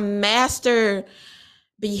how I master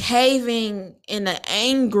behaving in an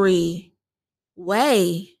angry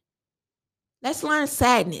way, let's learn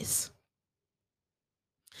sadness.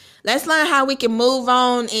 Let's learn how we can move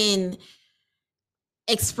on and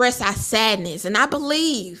express our sadness. And I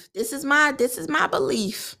believe, this is my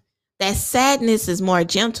belief, that sadness is more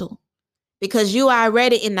gentle, because you are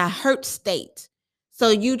already in the hurt state. So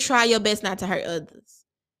you try your best not to hurt others.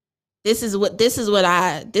 This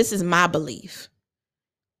is my belief.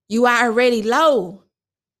 You are already low.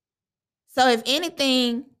 So if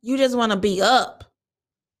anything, you just want to be up.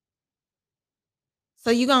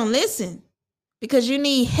 So you're going to listen because you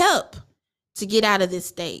need help to get out of this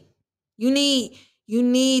state. You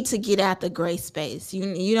need to get out the gray space.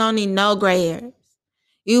 You don't need no gray areas.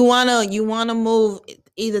 You wanna move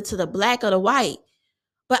either to the black or the white.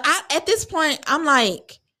 But at this point, I'm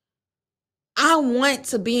like, I want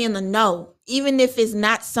to be in the know, even if it's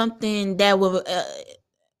not something that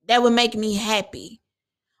would make me happy.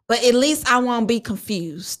 But at least I won't be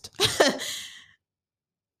confused.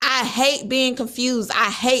 I hate being confused.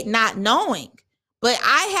 I hate not knowing. But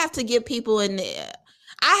I have to give people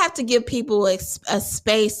a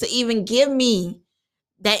space to even give me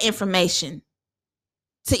that information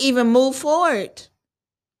to even move forward.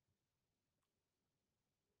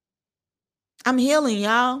 I'm healing,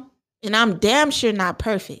 y'all, and I'm damn sure not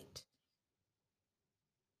perfect.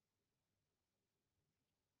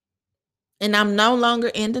 And I'm no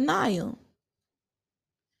longer in denial.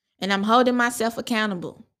 And I'm holding myself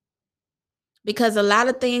accountable. Because a lot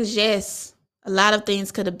of things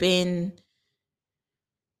could have been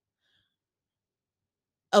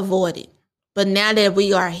avoided. But now that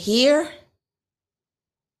we are here,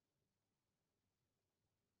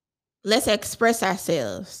 let's express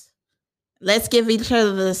ourselves. Let's give each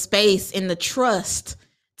other the space and the trust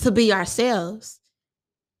to be ourselves.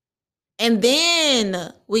 And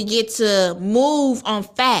then we get to move on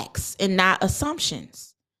facts and not assumptions.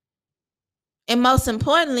 And most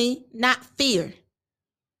importantly, not fear.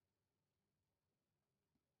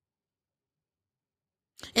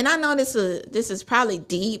 And I know this is probably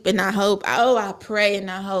deep, and I pray and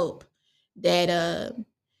I hope that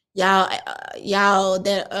y'all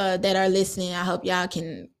that are listening, I hope y'all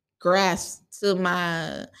can grasp to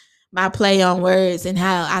my play on words and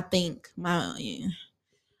how I think.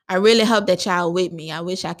 I really hope that y'all with me. I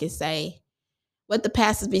wish I could say what the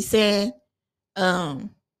pastors be saying.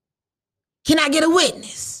 Can I get a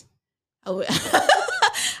witness?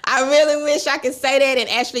 I really wish I could say that and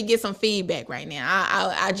actually get some feedback right now.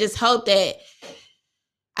 I just hope that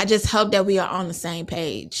we are on the same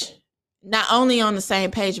page. Not only on the same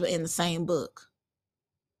page, but in the same book.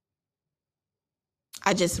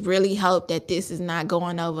 I just really hope that this is not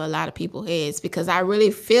going over a lot of people's heads, because I really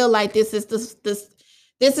feel like this is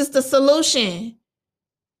the solution.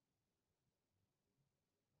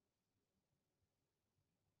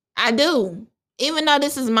 I do. Even though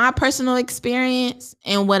this is my personal experience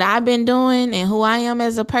and what I've been doing and who I am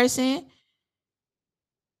as a person,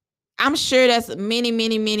 I'm sure that's many,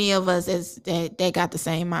 many, many of us that got the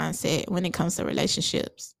same mindset when it comes to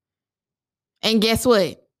relationships. And guess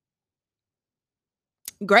what?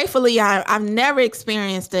 Gratefully, I've never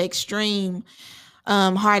experienced the extreme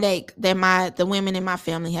heartache that the women in my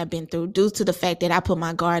family have been through, due to the fact that I put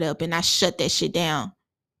my guard up and I shut that shit down.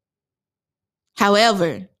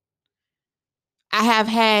 However, I have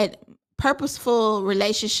had purposeful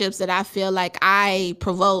relationships that I feel like I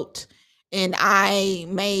provoked and I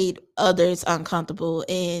made others uncomfortable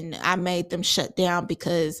and I made them shut down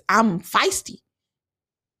because I'm feisty.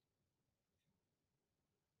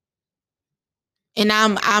 And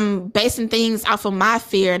I'm basing things off of my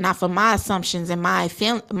fear and off of my assumptions and my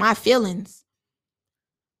feelings.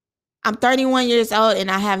 I'm 31 years old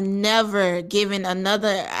and I have never given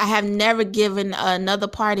another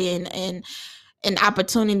party an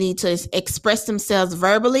opportunity to express themselves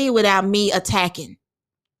verbally without me attacking.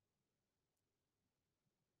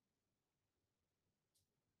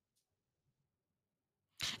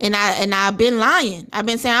 And I've been lying. I've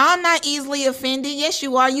been saying, I'm not easily offended. Yes,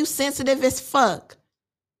 you are. You sensitive as fuck.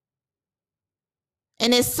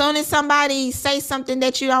 And as soon as somebody say something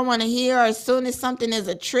that you don't want to hear, or as soon as something is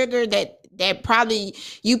a trigger that probably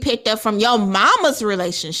you picked up from your mama's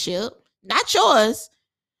relationship, not yours,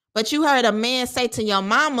 but you heard a man say to your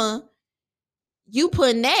mama, you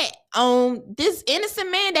putting that on this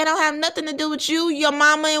innocent man that don't have nothing to do with you, your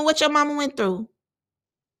mama, and what your mama went through.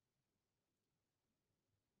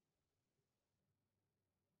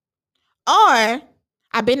 Or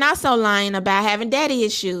I've been also lying about having daddy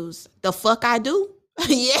issues. The fuck I do?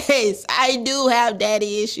 Yes, I do have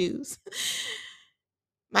daddy issues.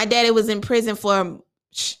 My daddy was in prison for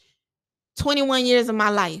 21 years of my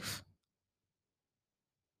life.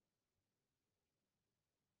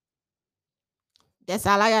 That's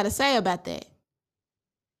all I got to say about that.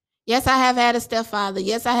 Yes, I have had a stepfather.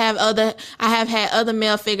 Yes, I have had other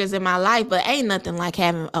male figures in my life, but ain't nothing like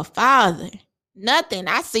having a father. Nothing.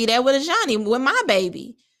 I see that with Johnny, with my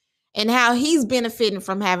baby, and how he's benefiting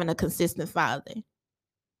from having a consistent father.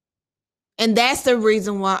 And that's the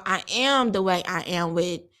reason why I am the way I am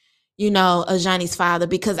with, Johnny's father,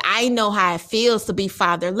 because I know how it feels to be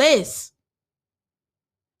fatherless.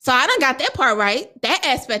 So I done got that part right. That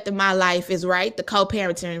aspect of my life is right. The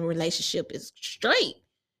co-parenting relationship is straight.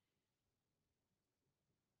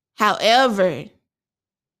 However,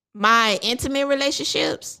 my intimate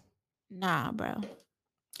relationships, nah, bro.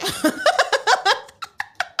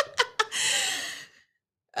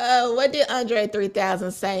 What did Andre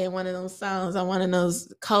 3000 say in one of those songs on one of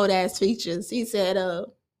those cold ass features? He said,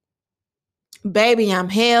 baby, I'm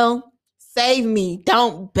hell. Save me.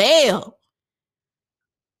 Don't bail.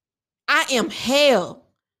 I am hell.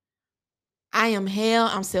 I am hell.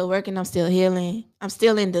 I'm still working. I'm still healing. I'm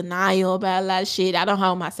still in denial about a lot of shit. I don't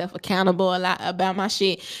hold myself accountable a lot about my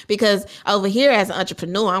shit because over here as an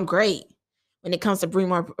entrepreneur, I'm great. When it comes to Bring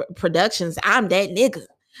More Productions, I'm that nigga.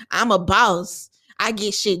 I'm a boss. I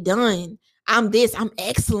get shit done. I'm this. I'm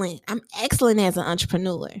excellent. I'm excellent as an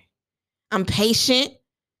entrepreneur. I'm patient.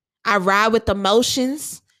 I ride with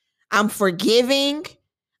emotions. I'm forgiving.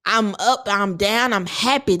 I'm up. I'm down. I'm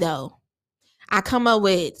happy though. I come up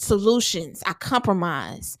with solutions. I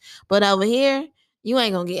compromise. But over here, you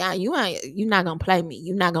ain't gonna get out. You're not gonna play me.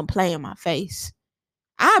 You're not gonna play in my face.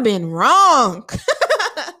 I've been wrong.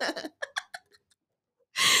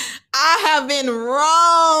 I have been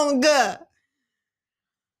wrong.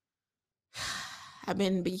 I've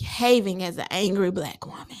been behaving as an angry Black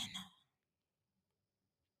woman.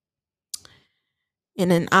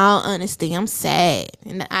 And in all honesty, I'm sad.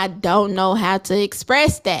 And I don't know how to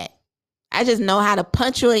express that. I just know how to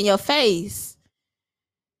punch you in your face.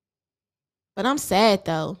 But I'm sad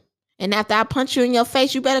though. And after I punch you in your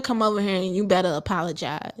face, you better come over here and you better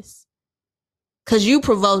apologize. Because you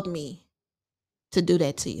provoked me to do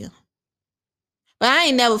that to you. But I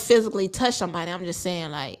ain't never physically touched somebody. I'm just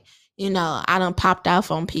saying, like, you know, I done popped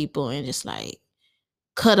off on people and just like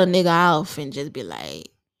cut a nigga off and just be like,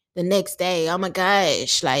 the next day, oh my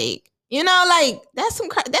gosh, like, you know, like that's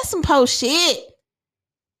some post shit.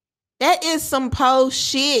 That is some post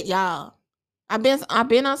shit, y'all. I've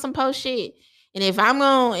been on some post shit. And if I'm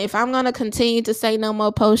gonna continue to say no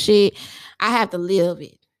more post shit, I have to live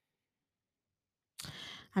it.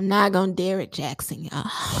 I'm not gonna Derrick Jackson, y'all.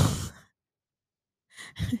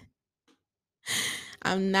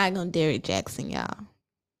 I'm not gonna Derrick Jackson, y'all.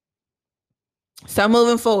 So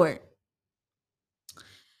moving forward,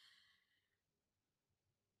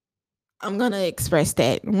 I'm gonna express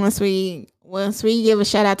that once we give a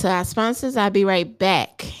shout out to our sponsors. I'll be right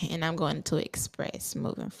back, and I'm going to express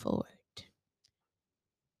moving forward.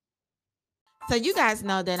 So you guys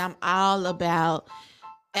know that I'm all about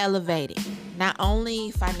elevating, not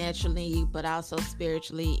only financially, but also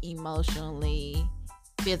spiritually, emotionally,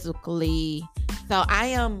 physically. So I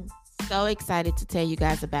am so excited to tell you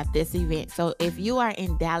guys about this event. So if you are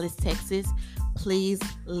in Dallas, Texas, please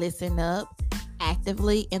listen up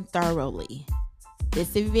actively and thoroughly.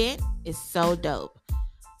 This event is so dope.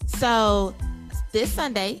 So this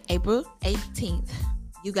Sunday, April 18th,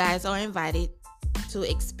 you guys are invited to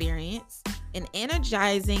experience an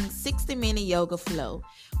energizing 60-minute yoga flow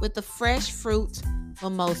with the Fresh Fruit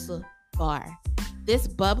Mimosa Bar. This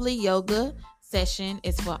bubbly yoga session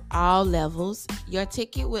is for all levels. Your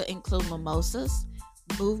ticket will include mimosas,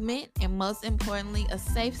 movement, and most importantly, a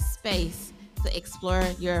safe space to explore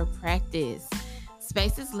your practice.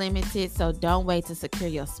 Space is limited, so don't wait to secure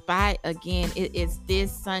your spot. Again, it is this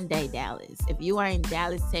Sunday, Dallas. If you are in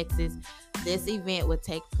Dallas, Texas, this event will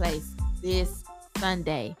take place this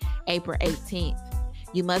Sunday, April 18th.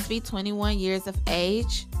 You must be 21 years of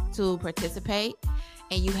age to participate,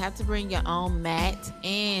 and you have to bring your own mat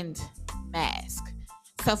and mask.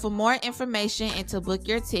 So for more information and to book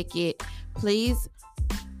your ticket, please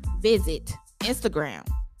visit Instagram.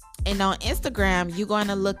 And on Instagram, you're going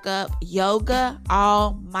to look up Yoga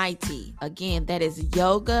Almighty. Again, that is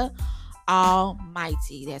Yoga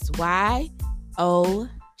Almighty. That's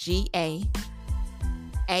YOGAALMIGHTY.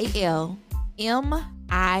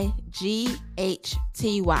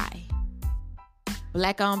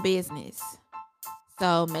 Black owned business.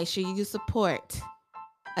 So make sure you support.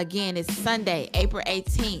 Again, it's Sunday, April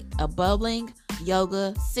 18th, a bubbling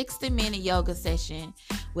yoga, 60-minute yoga session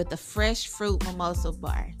with the Fresh Fruit Mimosa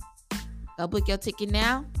Bar. Go book your ticket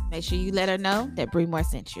now. Make sure you let her know that Bree Moore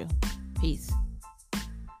sent you. Peace.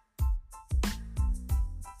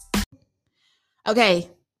 Okay,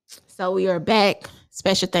 so we are back.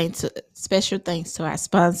 Special thanks to our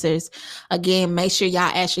sponsors. Again, make sure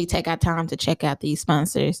y'all actually take our time to check out these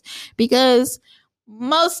sponsors because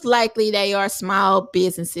most likely they are small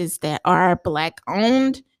businesses that are Black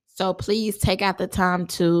owned. So please take out the time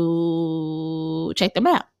to check them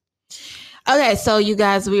out. Okay, so you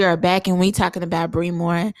guys, we are back and we talking about Bree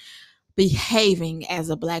Moore behaving as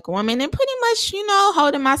a Black woman and pretty much,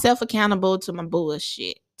 holding myself accountable to my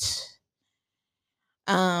bullshit.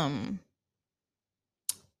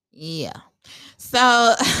 Yeah.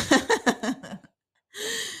 So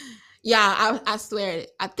yeah, I swear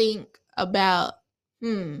I think about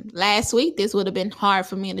last week this would have been hard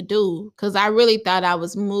for me to do because I really thought I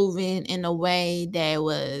was moving in a way that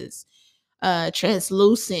was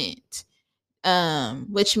translucent,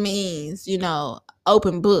 which means,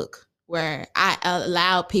 open book, where I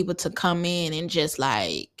allow people to come in and just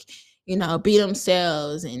like, be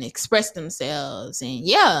themselves and express themselves. And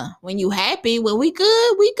yeah, when you happy, when we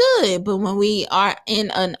good, we good. But when we are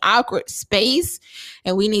in an awkward space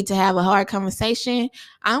and we need to have a hard conversation,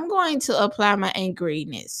 I'm going to apply my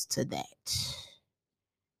angriness to that.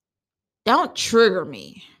 Don't trigger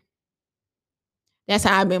me. That's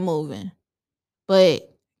how I've been moving.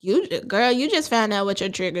 But you, girl, you just found out what your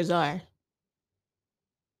triggers are.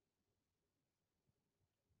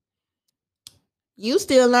 You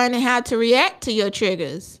still learning how to react to your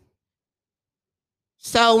triggers.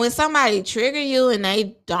 So when somebody trigger you and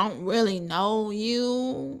they don't really know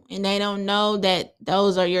you and they don't know that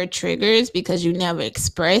those are your triggers because you never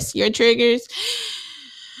express your triggers,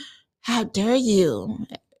 how dare you?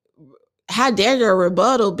 How dare your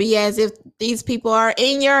rebuttal be as if these people are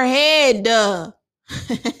in your head?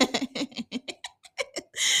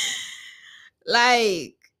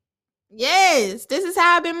 Like, yes, this is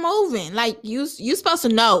how I've been moving. Like, you supposed to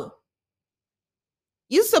know.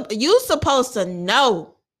 You supposed to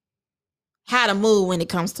know how to move when it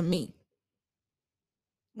comes to me.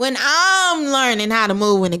 When I'm learning how to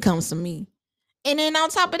move when it comes to me. And then on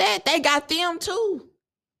top of that, they got them too.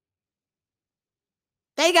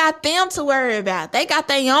 They got them to worry about. They got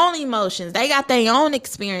their own emotions. They got their own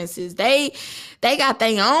experiences. They got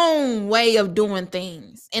their own way of doing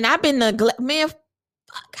things. And I've been man,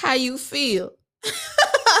 fuck how you feel.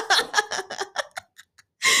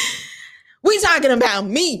 We talking about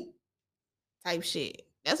me type shit.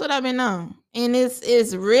 That's what I've been on. And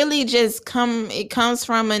it's really just it comes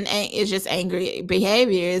from it's just angry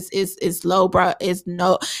behavior. It's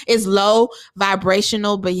low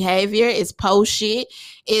vibrational behavior. It's post shit.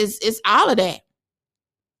 It's all of that.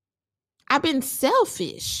 I've been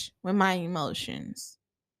selfish with my emotions.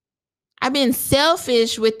 I've been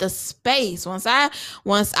selfish with the space. Once I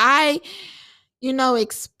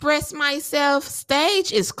express myself,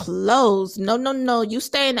 stage is closed. No. You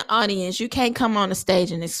stay in the audience. You can't come on the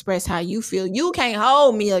stage and express how you feel. You can't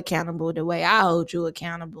hold me accountable the way I hold you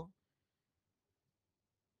accountable.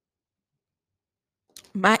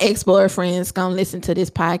 My ex-boyfriend's gonna listen to this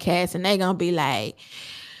podcast and they gonna be like,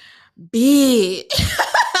 bitch.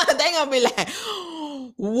 They gonna be like,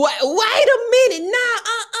 what? Wait a minute.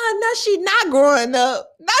 No, she not growing up.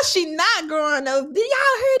 No, she not growing up. Did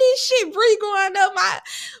y'all hear this shit? Bree growing up.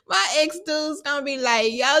 My ex dude's gonna be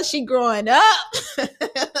like, yo, she growing up.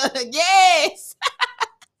 Yes.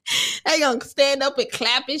 They gonna stand up and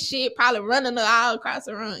clap and shit, probably running all across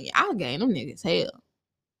the room. Y'all gang them niggas hell.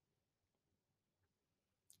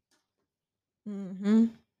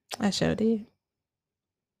 I sure did.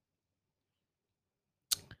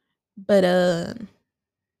 But I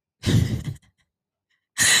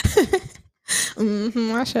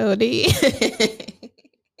sure did.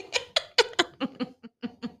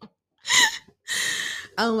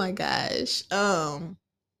 Oh my gosh.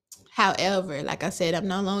 However, like I said, I'm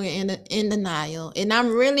no longer in denial. And I'm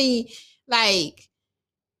really like,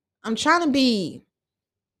 I'm trying to be,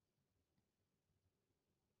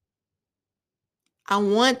 I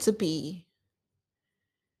want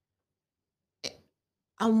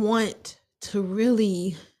to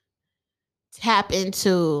really tap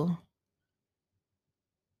into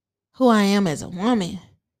who I am as a woman.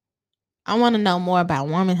 I want to know more about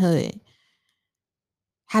womanhood,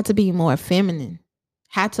 how to be more feminine,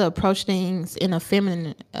 how to approach things in a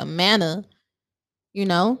feminine manner.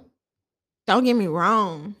 Don't get me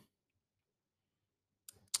wrong.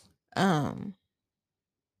 Shout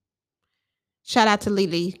out to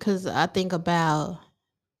Lily, because I think about,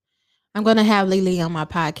 I'm going to have Lily on my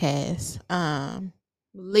podcast.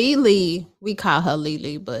 Lily, we call her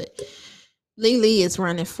Lily, but Lily is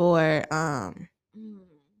running for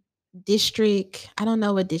district. I don't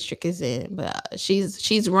know what district is in, but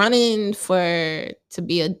she's running to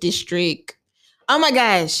be a district. Oh my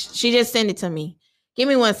gosh, she just sent it to me. Give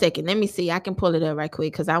me 1 second. Let me see. I can pull it up right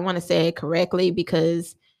quick because I want to say it correctly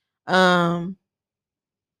because I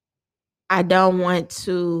don't want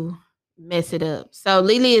to mess it up. So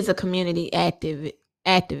Lily is a community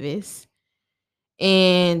activist,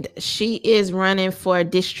 and she is running for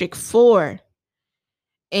District 4.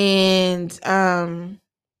 And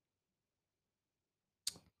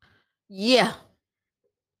yeah.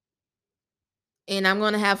 And I'm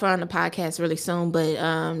going to have her on the podcast really soon.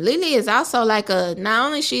 But Lily is also like not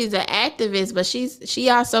only she's an activist, but she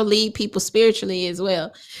also lead people spiritually as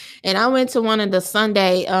well. And I went to one of the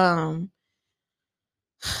Sunday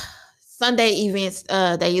events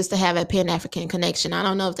they used to have at Pan African Connection. I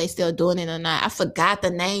don't know if they still doing it or not. I forgot the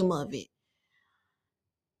name of it.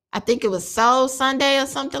 I think it was Soul Sunday or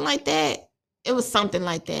something like that. It was something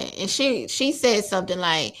like that. And she said something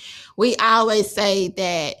like, we always say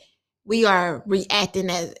that we are reacting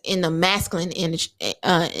as in the masculine energy,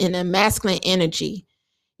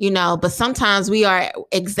 but sometimes we are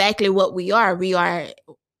exactly what we are. We are,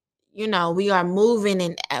 we are moving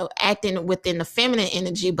and acting within the feminine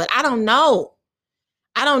energy, but I don't know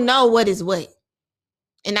what is what.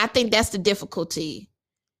 And I think that's the difficulty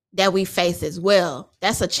that we face as well.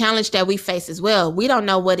 That's a challenge that we face as well. We don't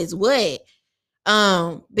know what is what.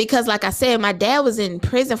 Because like I said, my dad was in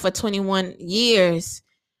prison for 21 years.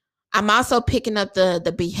 I'm also picking up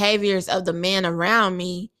the behaviors of the men around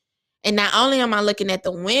me. And not only am I looking at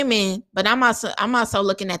the women, but I'm also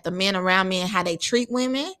looking at the men around me and how they treat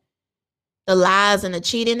women, the lies and the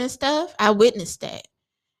cheating and stuff. I witnessed that.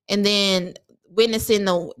 And then witnessing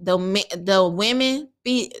the women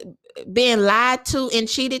being lied to and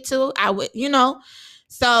cheated to.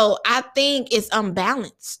 So I think it's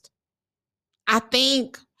unbalanced. I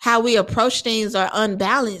think how we approach things are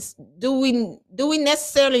unbalanced. Do we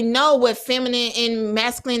necessarily know what feminine and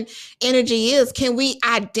masculine energy is? Can we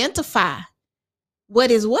identify what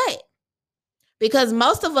is what? Because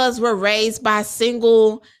most of us were raised by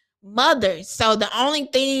single mothers. So the only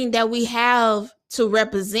thing that we have to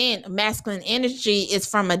represent masculine energy is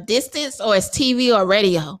from a distance, or it's TV or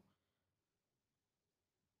radio.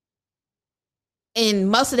 And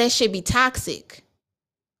most of that should be toxic.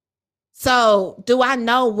 So do I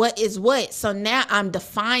know what is what? So now I'm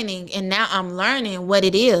defining and now I'm learning what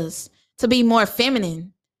it is to be more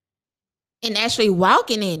feminine and actually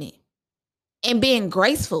walking in it and being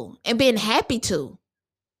graceful and being happy to.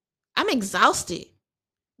 I'm exhausted.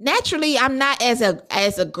 Naturally, I'm not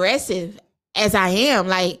as aggressive as I am.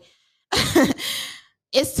 Like,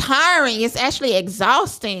 it's tiring. It's actually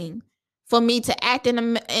exhausting for me to act in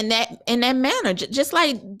that manner. Just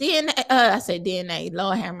like DNA, I said DNA,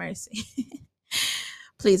 Lord have mercy.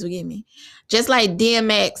 Please forgive me. Just like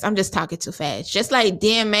DMX, I'm just talking too fast. Just like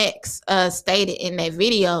DMX stated in that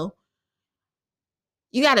video,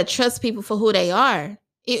 you got to trust people for who they are.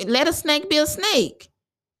 Let a snake be a snake.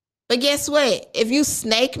 But guess what? If you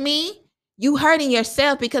snake me, you hurting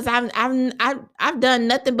yourself, because I've done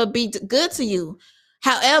nothing but be good to you.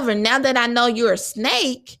 However, now that I know you're a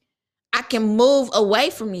snake, I can move away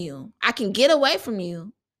from you. I can get away from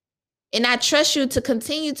you. And I trust you to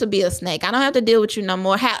continue to be a snake. I don't have to deal with you no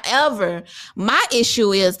more. However, my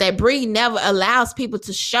issue is that Bree never allows people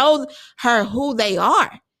to show her who they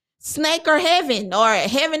are. Snake or heaven or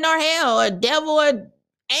hell, or devil or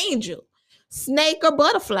angel, snake or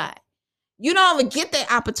butterfly. You don't even get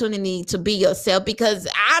that opportunity to be yourself, because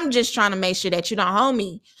I'm just trying to make sure that you don't hold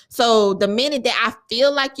me. So the minute that I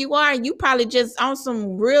feel like you are, you probably just on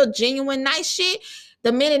some real genuine nice shit.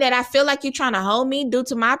 The minute that I feel like you're trying to hold me due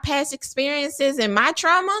to my past experiences and my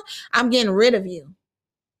trauma, I'm getting rid of you.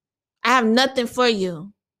 I have nothing for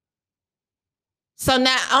you. So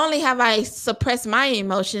not only have I suppressed my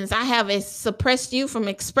emotions, I have suppressed you from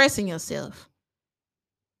expressing yourself.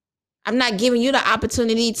 I'm not giving you the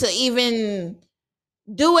opportunity to even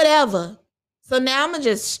do whatever. So now I'm going to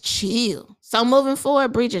just chill. So moving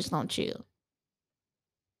forward, Bree just gonna chill.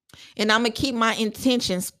 And I'm going to keep my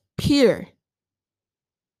intentions pure.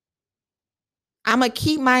 I'm going to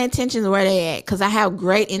keep my intentions where they at, because I have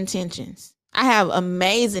great intentions. I have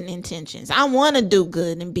amazing intentions. I want to do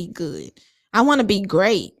good and be good. I want to be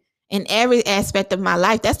great in every aspect of my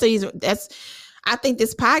life. That's the reason. I think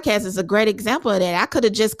this podcast is a great example of that. I could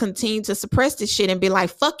have just continued to suppress this shit and be like,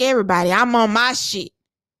 fuck everybody, I'm on my shit.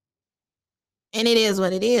 And it is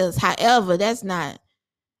what it is. However, that's not,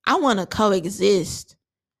 I want to coexist.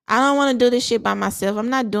 I don't want to do this shit by myself. I'm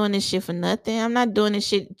not doing this shit for nothing. I'm not doing this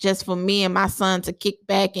shit just for me and my son to kick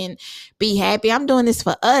back and be happy. I'm doing this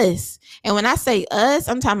for us. And when I say us,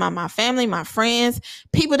 I'm talking about my family, my friends,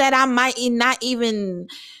 people that I might not even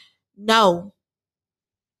know.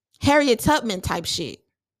 Harriet Tubman type shit.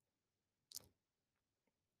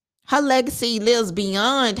 Her legacy lives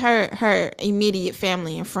beyond her immediate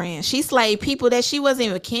family and friends. She slaved people that she wasn't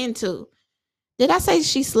even kin to. Did I say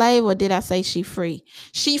she slave, or did I say she free?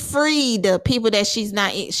 She freed the people that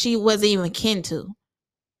she wasn't even kin to.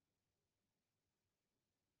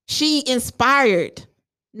 She inspired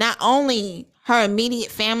not only her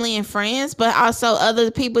immediate family and friends, but also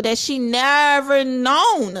other people that she never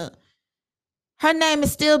known. Her name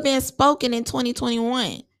is still being spoken in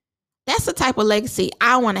 2021. That's the type of legacy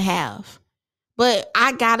I want to have. But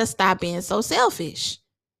I got to stop being so selfish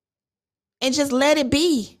and just let it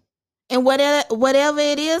be. And whatever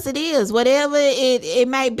it is, it is. Whatever it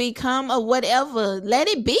might become or whatever, let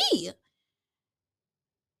it be.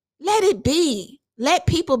 Let it be. Let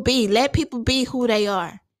people be. Let people be who they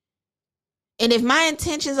are. And if my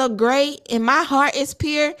intentions are great and my heart is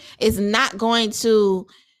pure, you're not going to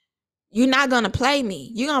play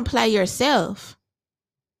me. You're going to play yourself.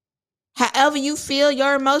 However you feel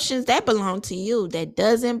your emotions, that belong to you. That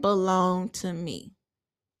doesn't belong to me.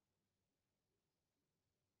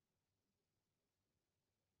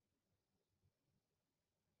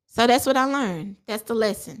 So that's what I learned. That's the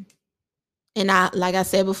lesson. And like I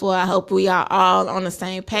said before, I hope we are all on the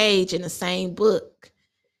same page in the same book.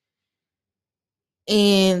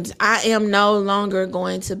 And I am no longer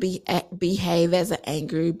going to behave as an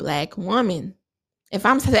angry Black woman. If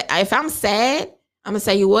I'm sad, I'm gonna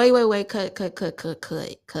say, wait,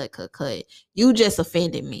 cut. You just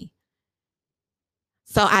offended me.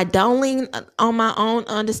 So I don't lean on my own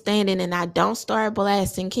understanding and I don't start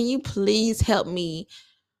blasting. Can you please help me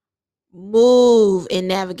move and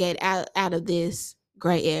navigate out of this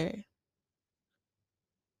gray area?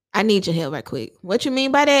 I need your help right quick. What you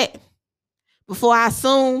mean by that? Before I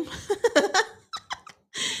assume.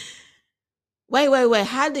 Wait.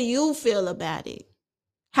 How do you feel about it?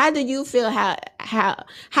 How do you feel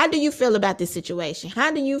how do you feel about this situation?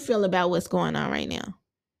 How do you feel about what's going on right now?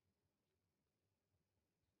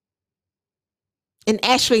 And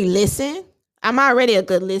actually listen. I'm already a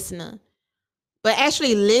good listener. But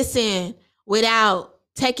actually listen without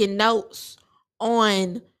taking notes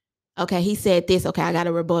on, okay, he said this. Okay, I got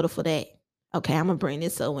a rebuttal for that. Okay, I'm going to bring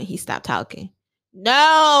this up when he stopped talking.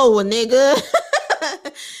 No, nigga.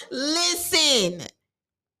 Listen.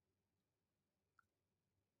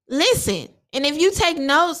 And if you take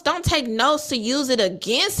notes, don't take notes to use it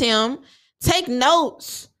against him. Take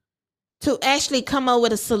notes to actually come up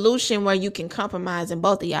with a solution where you can compromise and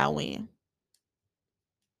both of y'all win.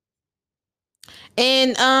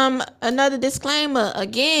 And another disclaimer,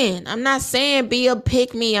 again, I'm not saying be a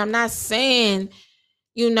pick me. I'm not saying,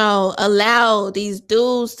 allow these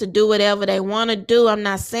dudes to do whatever they want to do. I'm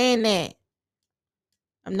not saying that.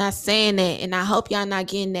 And I hope y'all not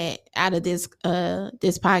getting that out of this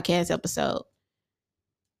podcast episode.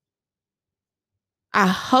 I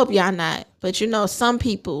hope y'all not. But some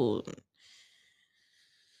people,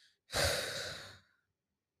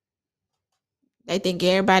 they think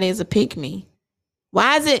everybody is a pick me.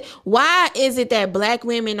 Why is it that Black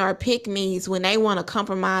women are pick-me's when they want to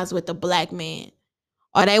compromise with the Black man?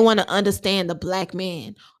 Or they want to understand the Black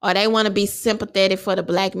man? Or they want to be sympathetic for the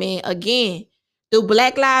Black man? Again, do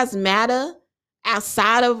Black lives matter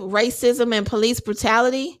outside of racism and police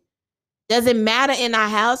brutality? Does it matter in our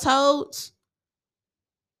households?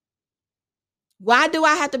 Why do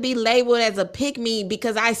I have to be labeled as a pick-me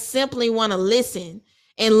because I simply want to listen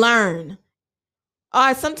and learn?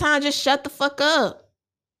 Or sometimes just shut the fuck up.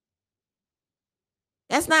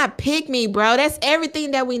 That's not pick me, bro. That's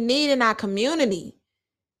everything that we need in our community.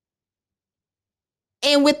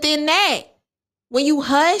 And within that, when you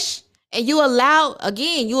hush and you allow,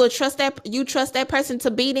 again, you trust that person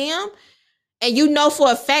to be them, and you know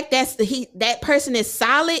for a fact that person is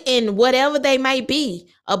solid in whatever they might be,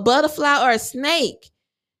 a butterfly or a snake.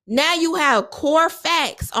 Now you have core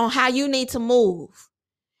facts on how you need to move.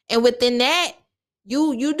 And within that,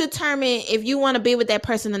 you determine if you want to be with that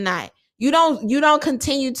person or not. You don't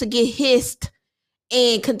continue to get hissed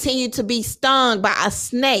and continue to be stung by a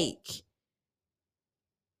snake.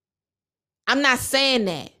 I'm not saying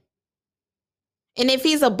that. And if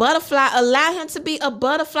he's a butterfly, allow him to be a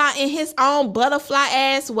butterfly in his own butterfly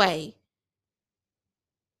ass way.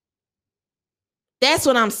 That's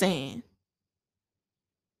what I'm saying.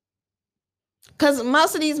 Because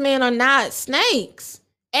most of these men are not snakes.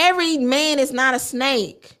 Every man is not a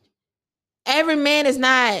snake. Every man is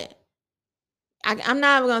not. I'm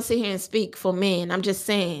not going to sit here and speak for men. I'm just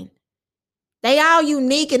saying. They all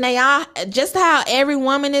unique, and they all, just how every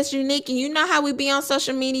woman is unique. And you know how we be on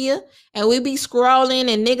social media and we be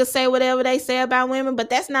scrolling and niggas say whatever they say about women, but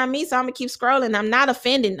that's not me. So I'm going to keep scrolling. I'm not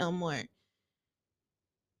offended no more.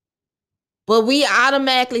 But we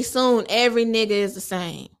automatically assume every nigga is the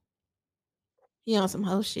same. He on some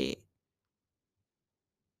whole shit.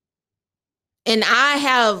 And I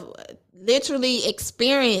have literally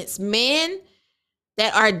experienced men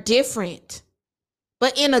that are different,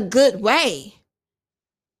 but in a good way.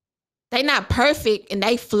 They not perfect and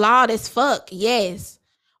they flawed as fuck, yes.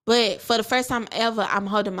 But for the first time ever, I'm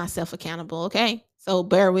holding myself accountable, okay? So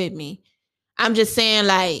bear with me. I'm just saying,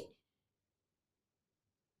 like,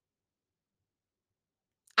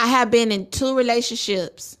 I have been in 2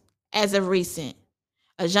 relationships as of recent.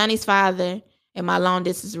 Johnny's father and my long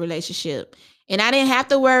distance relationship. And I didn't have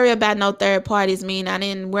to worry about no third parties, meaning I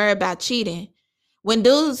didn't worry about cheating. When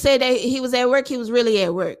dude said that he was at work, he was really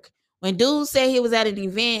at work. When dude said he was at an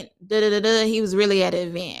event, he was really at an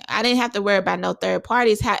event. I didn't have to worry about no third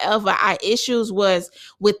parties. However, our issues was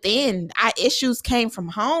within. Our issues came from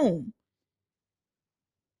home.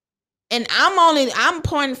 And I'm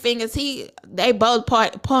pointing fingers. They both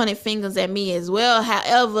pointing fingers at me as well.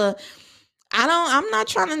 However, I'm not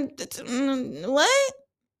trying to, what?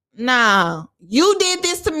 No, you did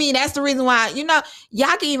this to me. That's the reason why,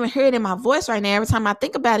 y'all can even hear it in my voice right now. Every time I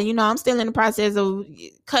think about it, I'm still in the process of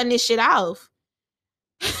cutting this shit off.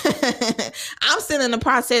 I'm still in the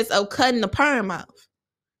process of cutting the perm off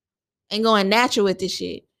and going natural with this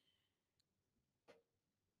shit.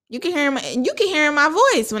 You can hear in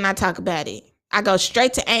my voice when I talk about it. I go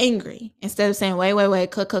straight to angry instead of saying,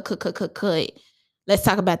 wait, cut. Let's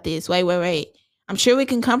talk about this. Wait. I'm sure we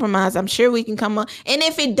can compromise. I'm sure we can come up. And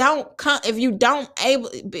if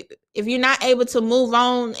you're not able to move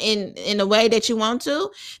on in the way that you want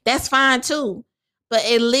to, that's fine too. But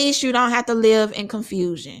at least you don't have to live in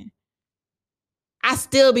confusion. I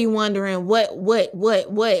still be wondering what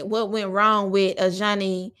went wrong with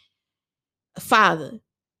Johnny father.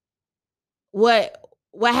 What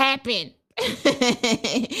happened?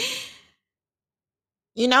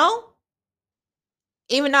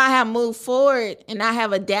 Even though I have moved forward and I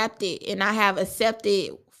have adapted and I have accepted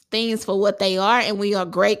things for what they are and we are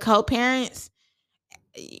great co-parents,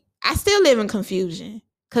 I still live in confusion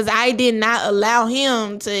because I did not allow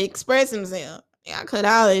him to express himself. I cut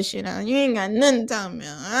all this shit out. You ain't got nothing to talk about,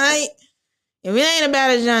 all right? If it ain't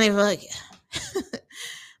about it, Johnny, fuck it.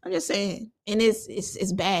 I'm just saying. And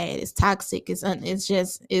it's bad. It's toxic. It's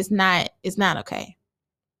not okay.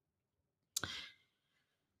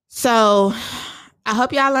 So I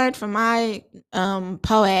hope y'all learned from my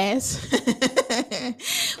po ass.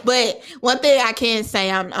 But one thing I can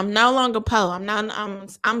say, I'm no longer po.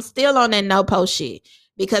 I'm still on that no po shit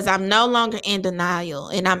because I'm no longer in denial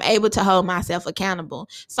and I'm able to hold myself accountable.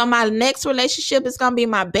 So my next relationship is going to be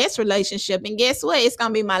my best relationship. And guess what? It's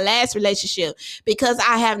going to be my last relationship because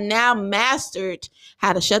I have now mastered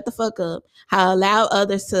how to shut the fuck up, how to allow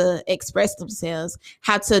others to express themselves,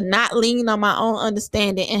 how to not lean on my own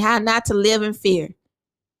understanding, and how not to live in fear.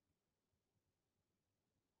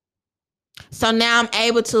 So now I'm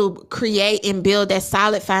able to create and build that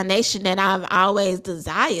solid foundation that I've always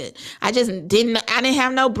desired. I didn't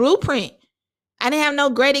have no blueprint. I didn't have no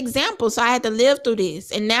great example. So I had to live through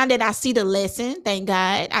this. And now that I see the lesson, thank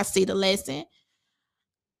God, I see the lesson.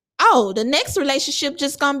 Oh, the next relationship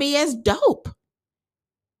just gonna be as dope.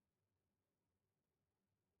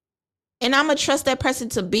 And I'm gonna trust that person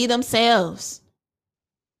to be themselves.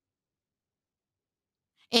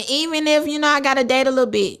 And even if, I gotta date a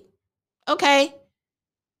little bit. Okay,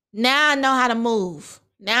 now I know how to move.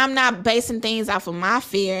 Now I'm not basing things off of my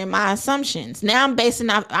fear and my assumptions. Now I'm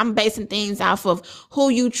basing things off of who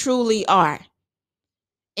you truly are.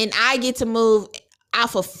 And I get to move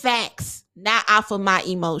off of facts, not off of my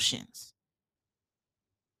emotions.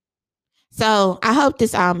 So I hope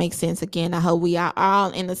this all makes sense again. I hope we are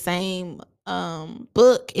all in the same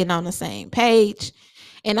book and on the same page.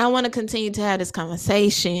 And I want to continue to have this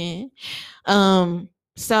conversation.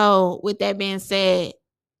 So with that being said,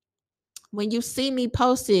 when you see me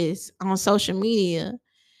post this on social media,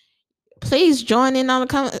 please join in on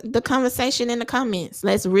the conversation in the comments.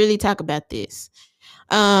 Let's really talk about this.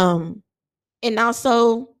 And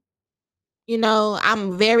also,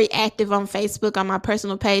 I'm very active on Facebook on my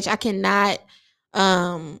personal page. I cannot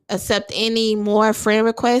accept any more friend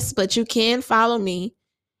requests, but you can follow me.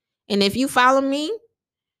 And if you follow me,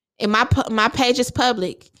 and my page is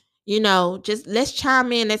public, just let's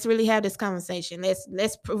chime in. Let's really have this conversation.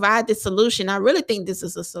 Let's provide this solution. I really think this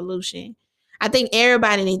is a solution. I think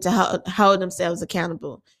everybody needs to hold themselves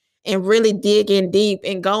accountable and really dig in deep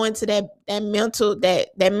and go into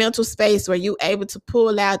that mental space where you're able to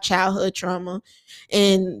pull out childhood trauma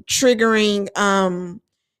and triggering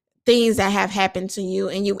things that have happened to you,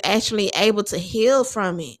 and you actually able to heal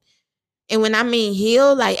from it. And when I mean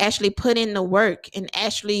heal, like actually put in the work and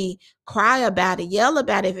actually cry about it, yell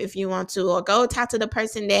about it if you want to, or go talk to the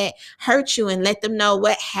person that hurt you and let them know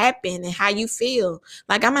what happened and how you feel.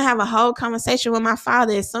 Like I'm going to have a whole conversation with my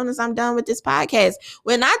father as soon as I'm done with this podcast.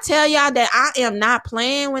 When I tell y'all that I am not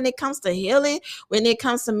playing when it comes to healing, when it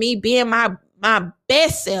comes to me being my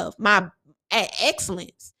best self, my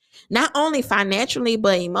excellence. not only financially,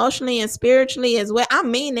 but emotionally and spiritually as well. I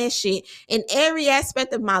mean that shit. In every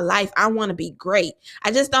aspect of my life, I want to be great.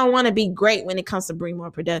 I just don't want to be great when it comes to Bring More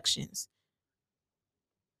Productions.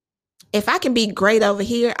 If I can be great over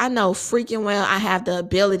here, I know freaking well I have the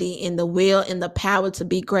ability and the will and the power to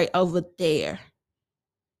be great over there.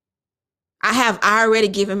 I have already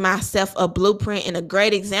given myself a blueprint and a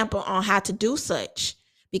great example on how to do such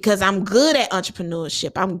because I'm good at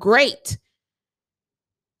entrepreneurship. I'm great.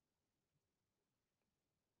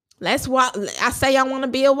 Let's walk. I say I want to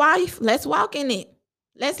be a wife. Let's walk in it.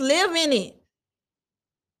 Let's live in it.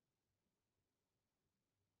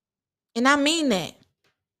 And I mean that.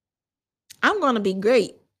 I'm going to be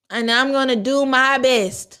great. And I'm going to do my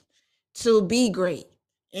best to be great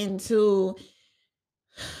and to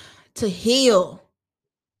heal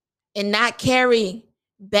and not carry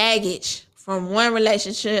baggage from one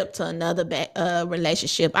relationship to another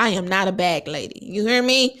relationship. I am not a bag lady. You hear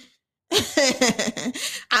me? I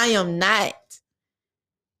am not.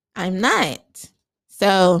 I'm not.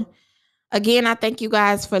 So, again, I thank you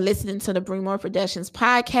guys for listening to the Bring More Productions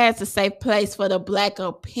podcast, a safe place for the Black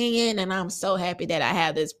opinion. And I'm so happy that I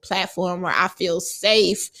have this platform where I feel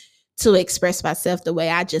safe to express myself the way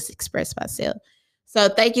I just expressed myself. So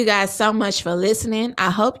thank you guys so much for listening.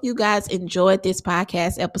 I hope you guys enjoyed this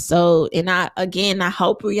podcast episode. And I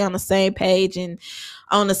hope we're on the same page and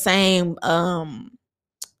on the same,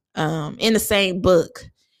 in the same book.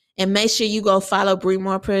 And make sure you go follow Bring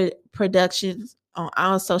More Productions on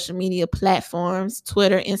all social media platforms,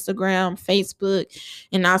 Twitter, Instagram, Facebook,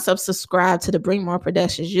 and also subscribe to the Bring More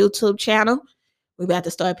Productions YouTube channel. We're about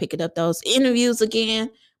to start picking up those interviews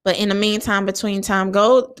again. But in the meantime, between time,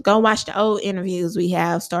 go watch the old interviews. We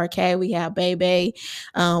have Star K, we have Bebe,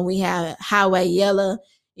 we have Highway Yella.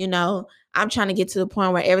 You know, I'm trying to get to the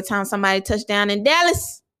point where every time somebody touch down in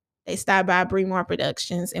Dallas, they stop by Bring More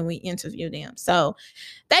Productions and we interview them. So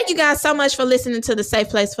thank you guys so much for listening to the Safe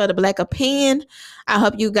Place for the Black opinion. I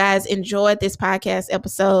hope you guys enjoyed this podcast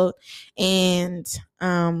episode. And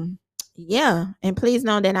yeah, and please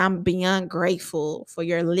know that I'm beyond grateful for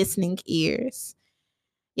your listening ears.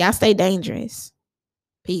 Y'all stay dangerous.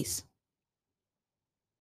 Peace.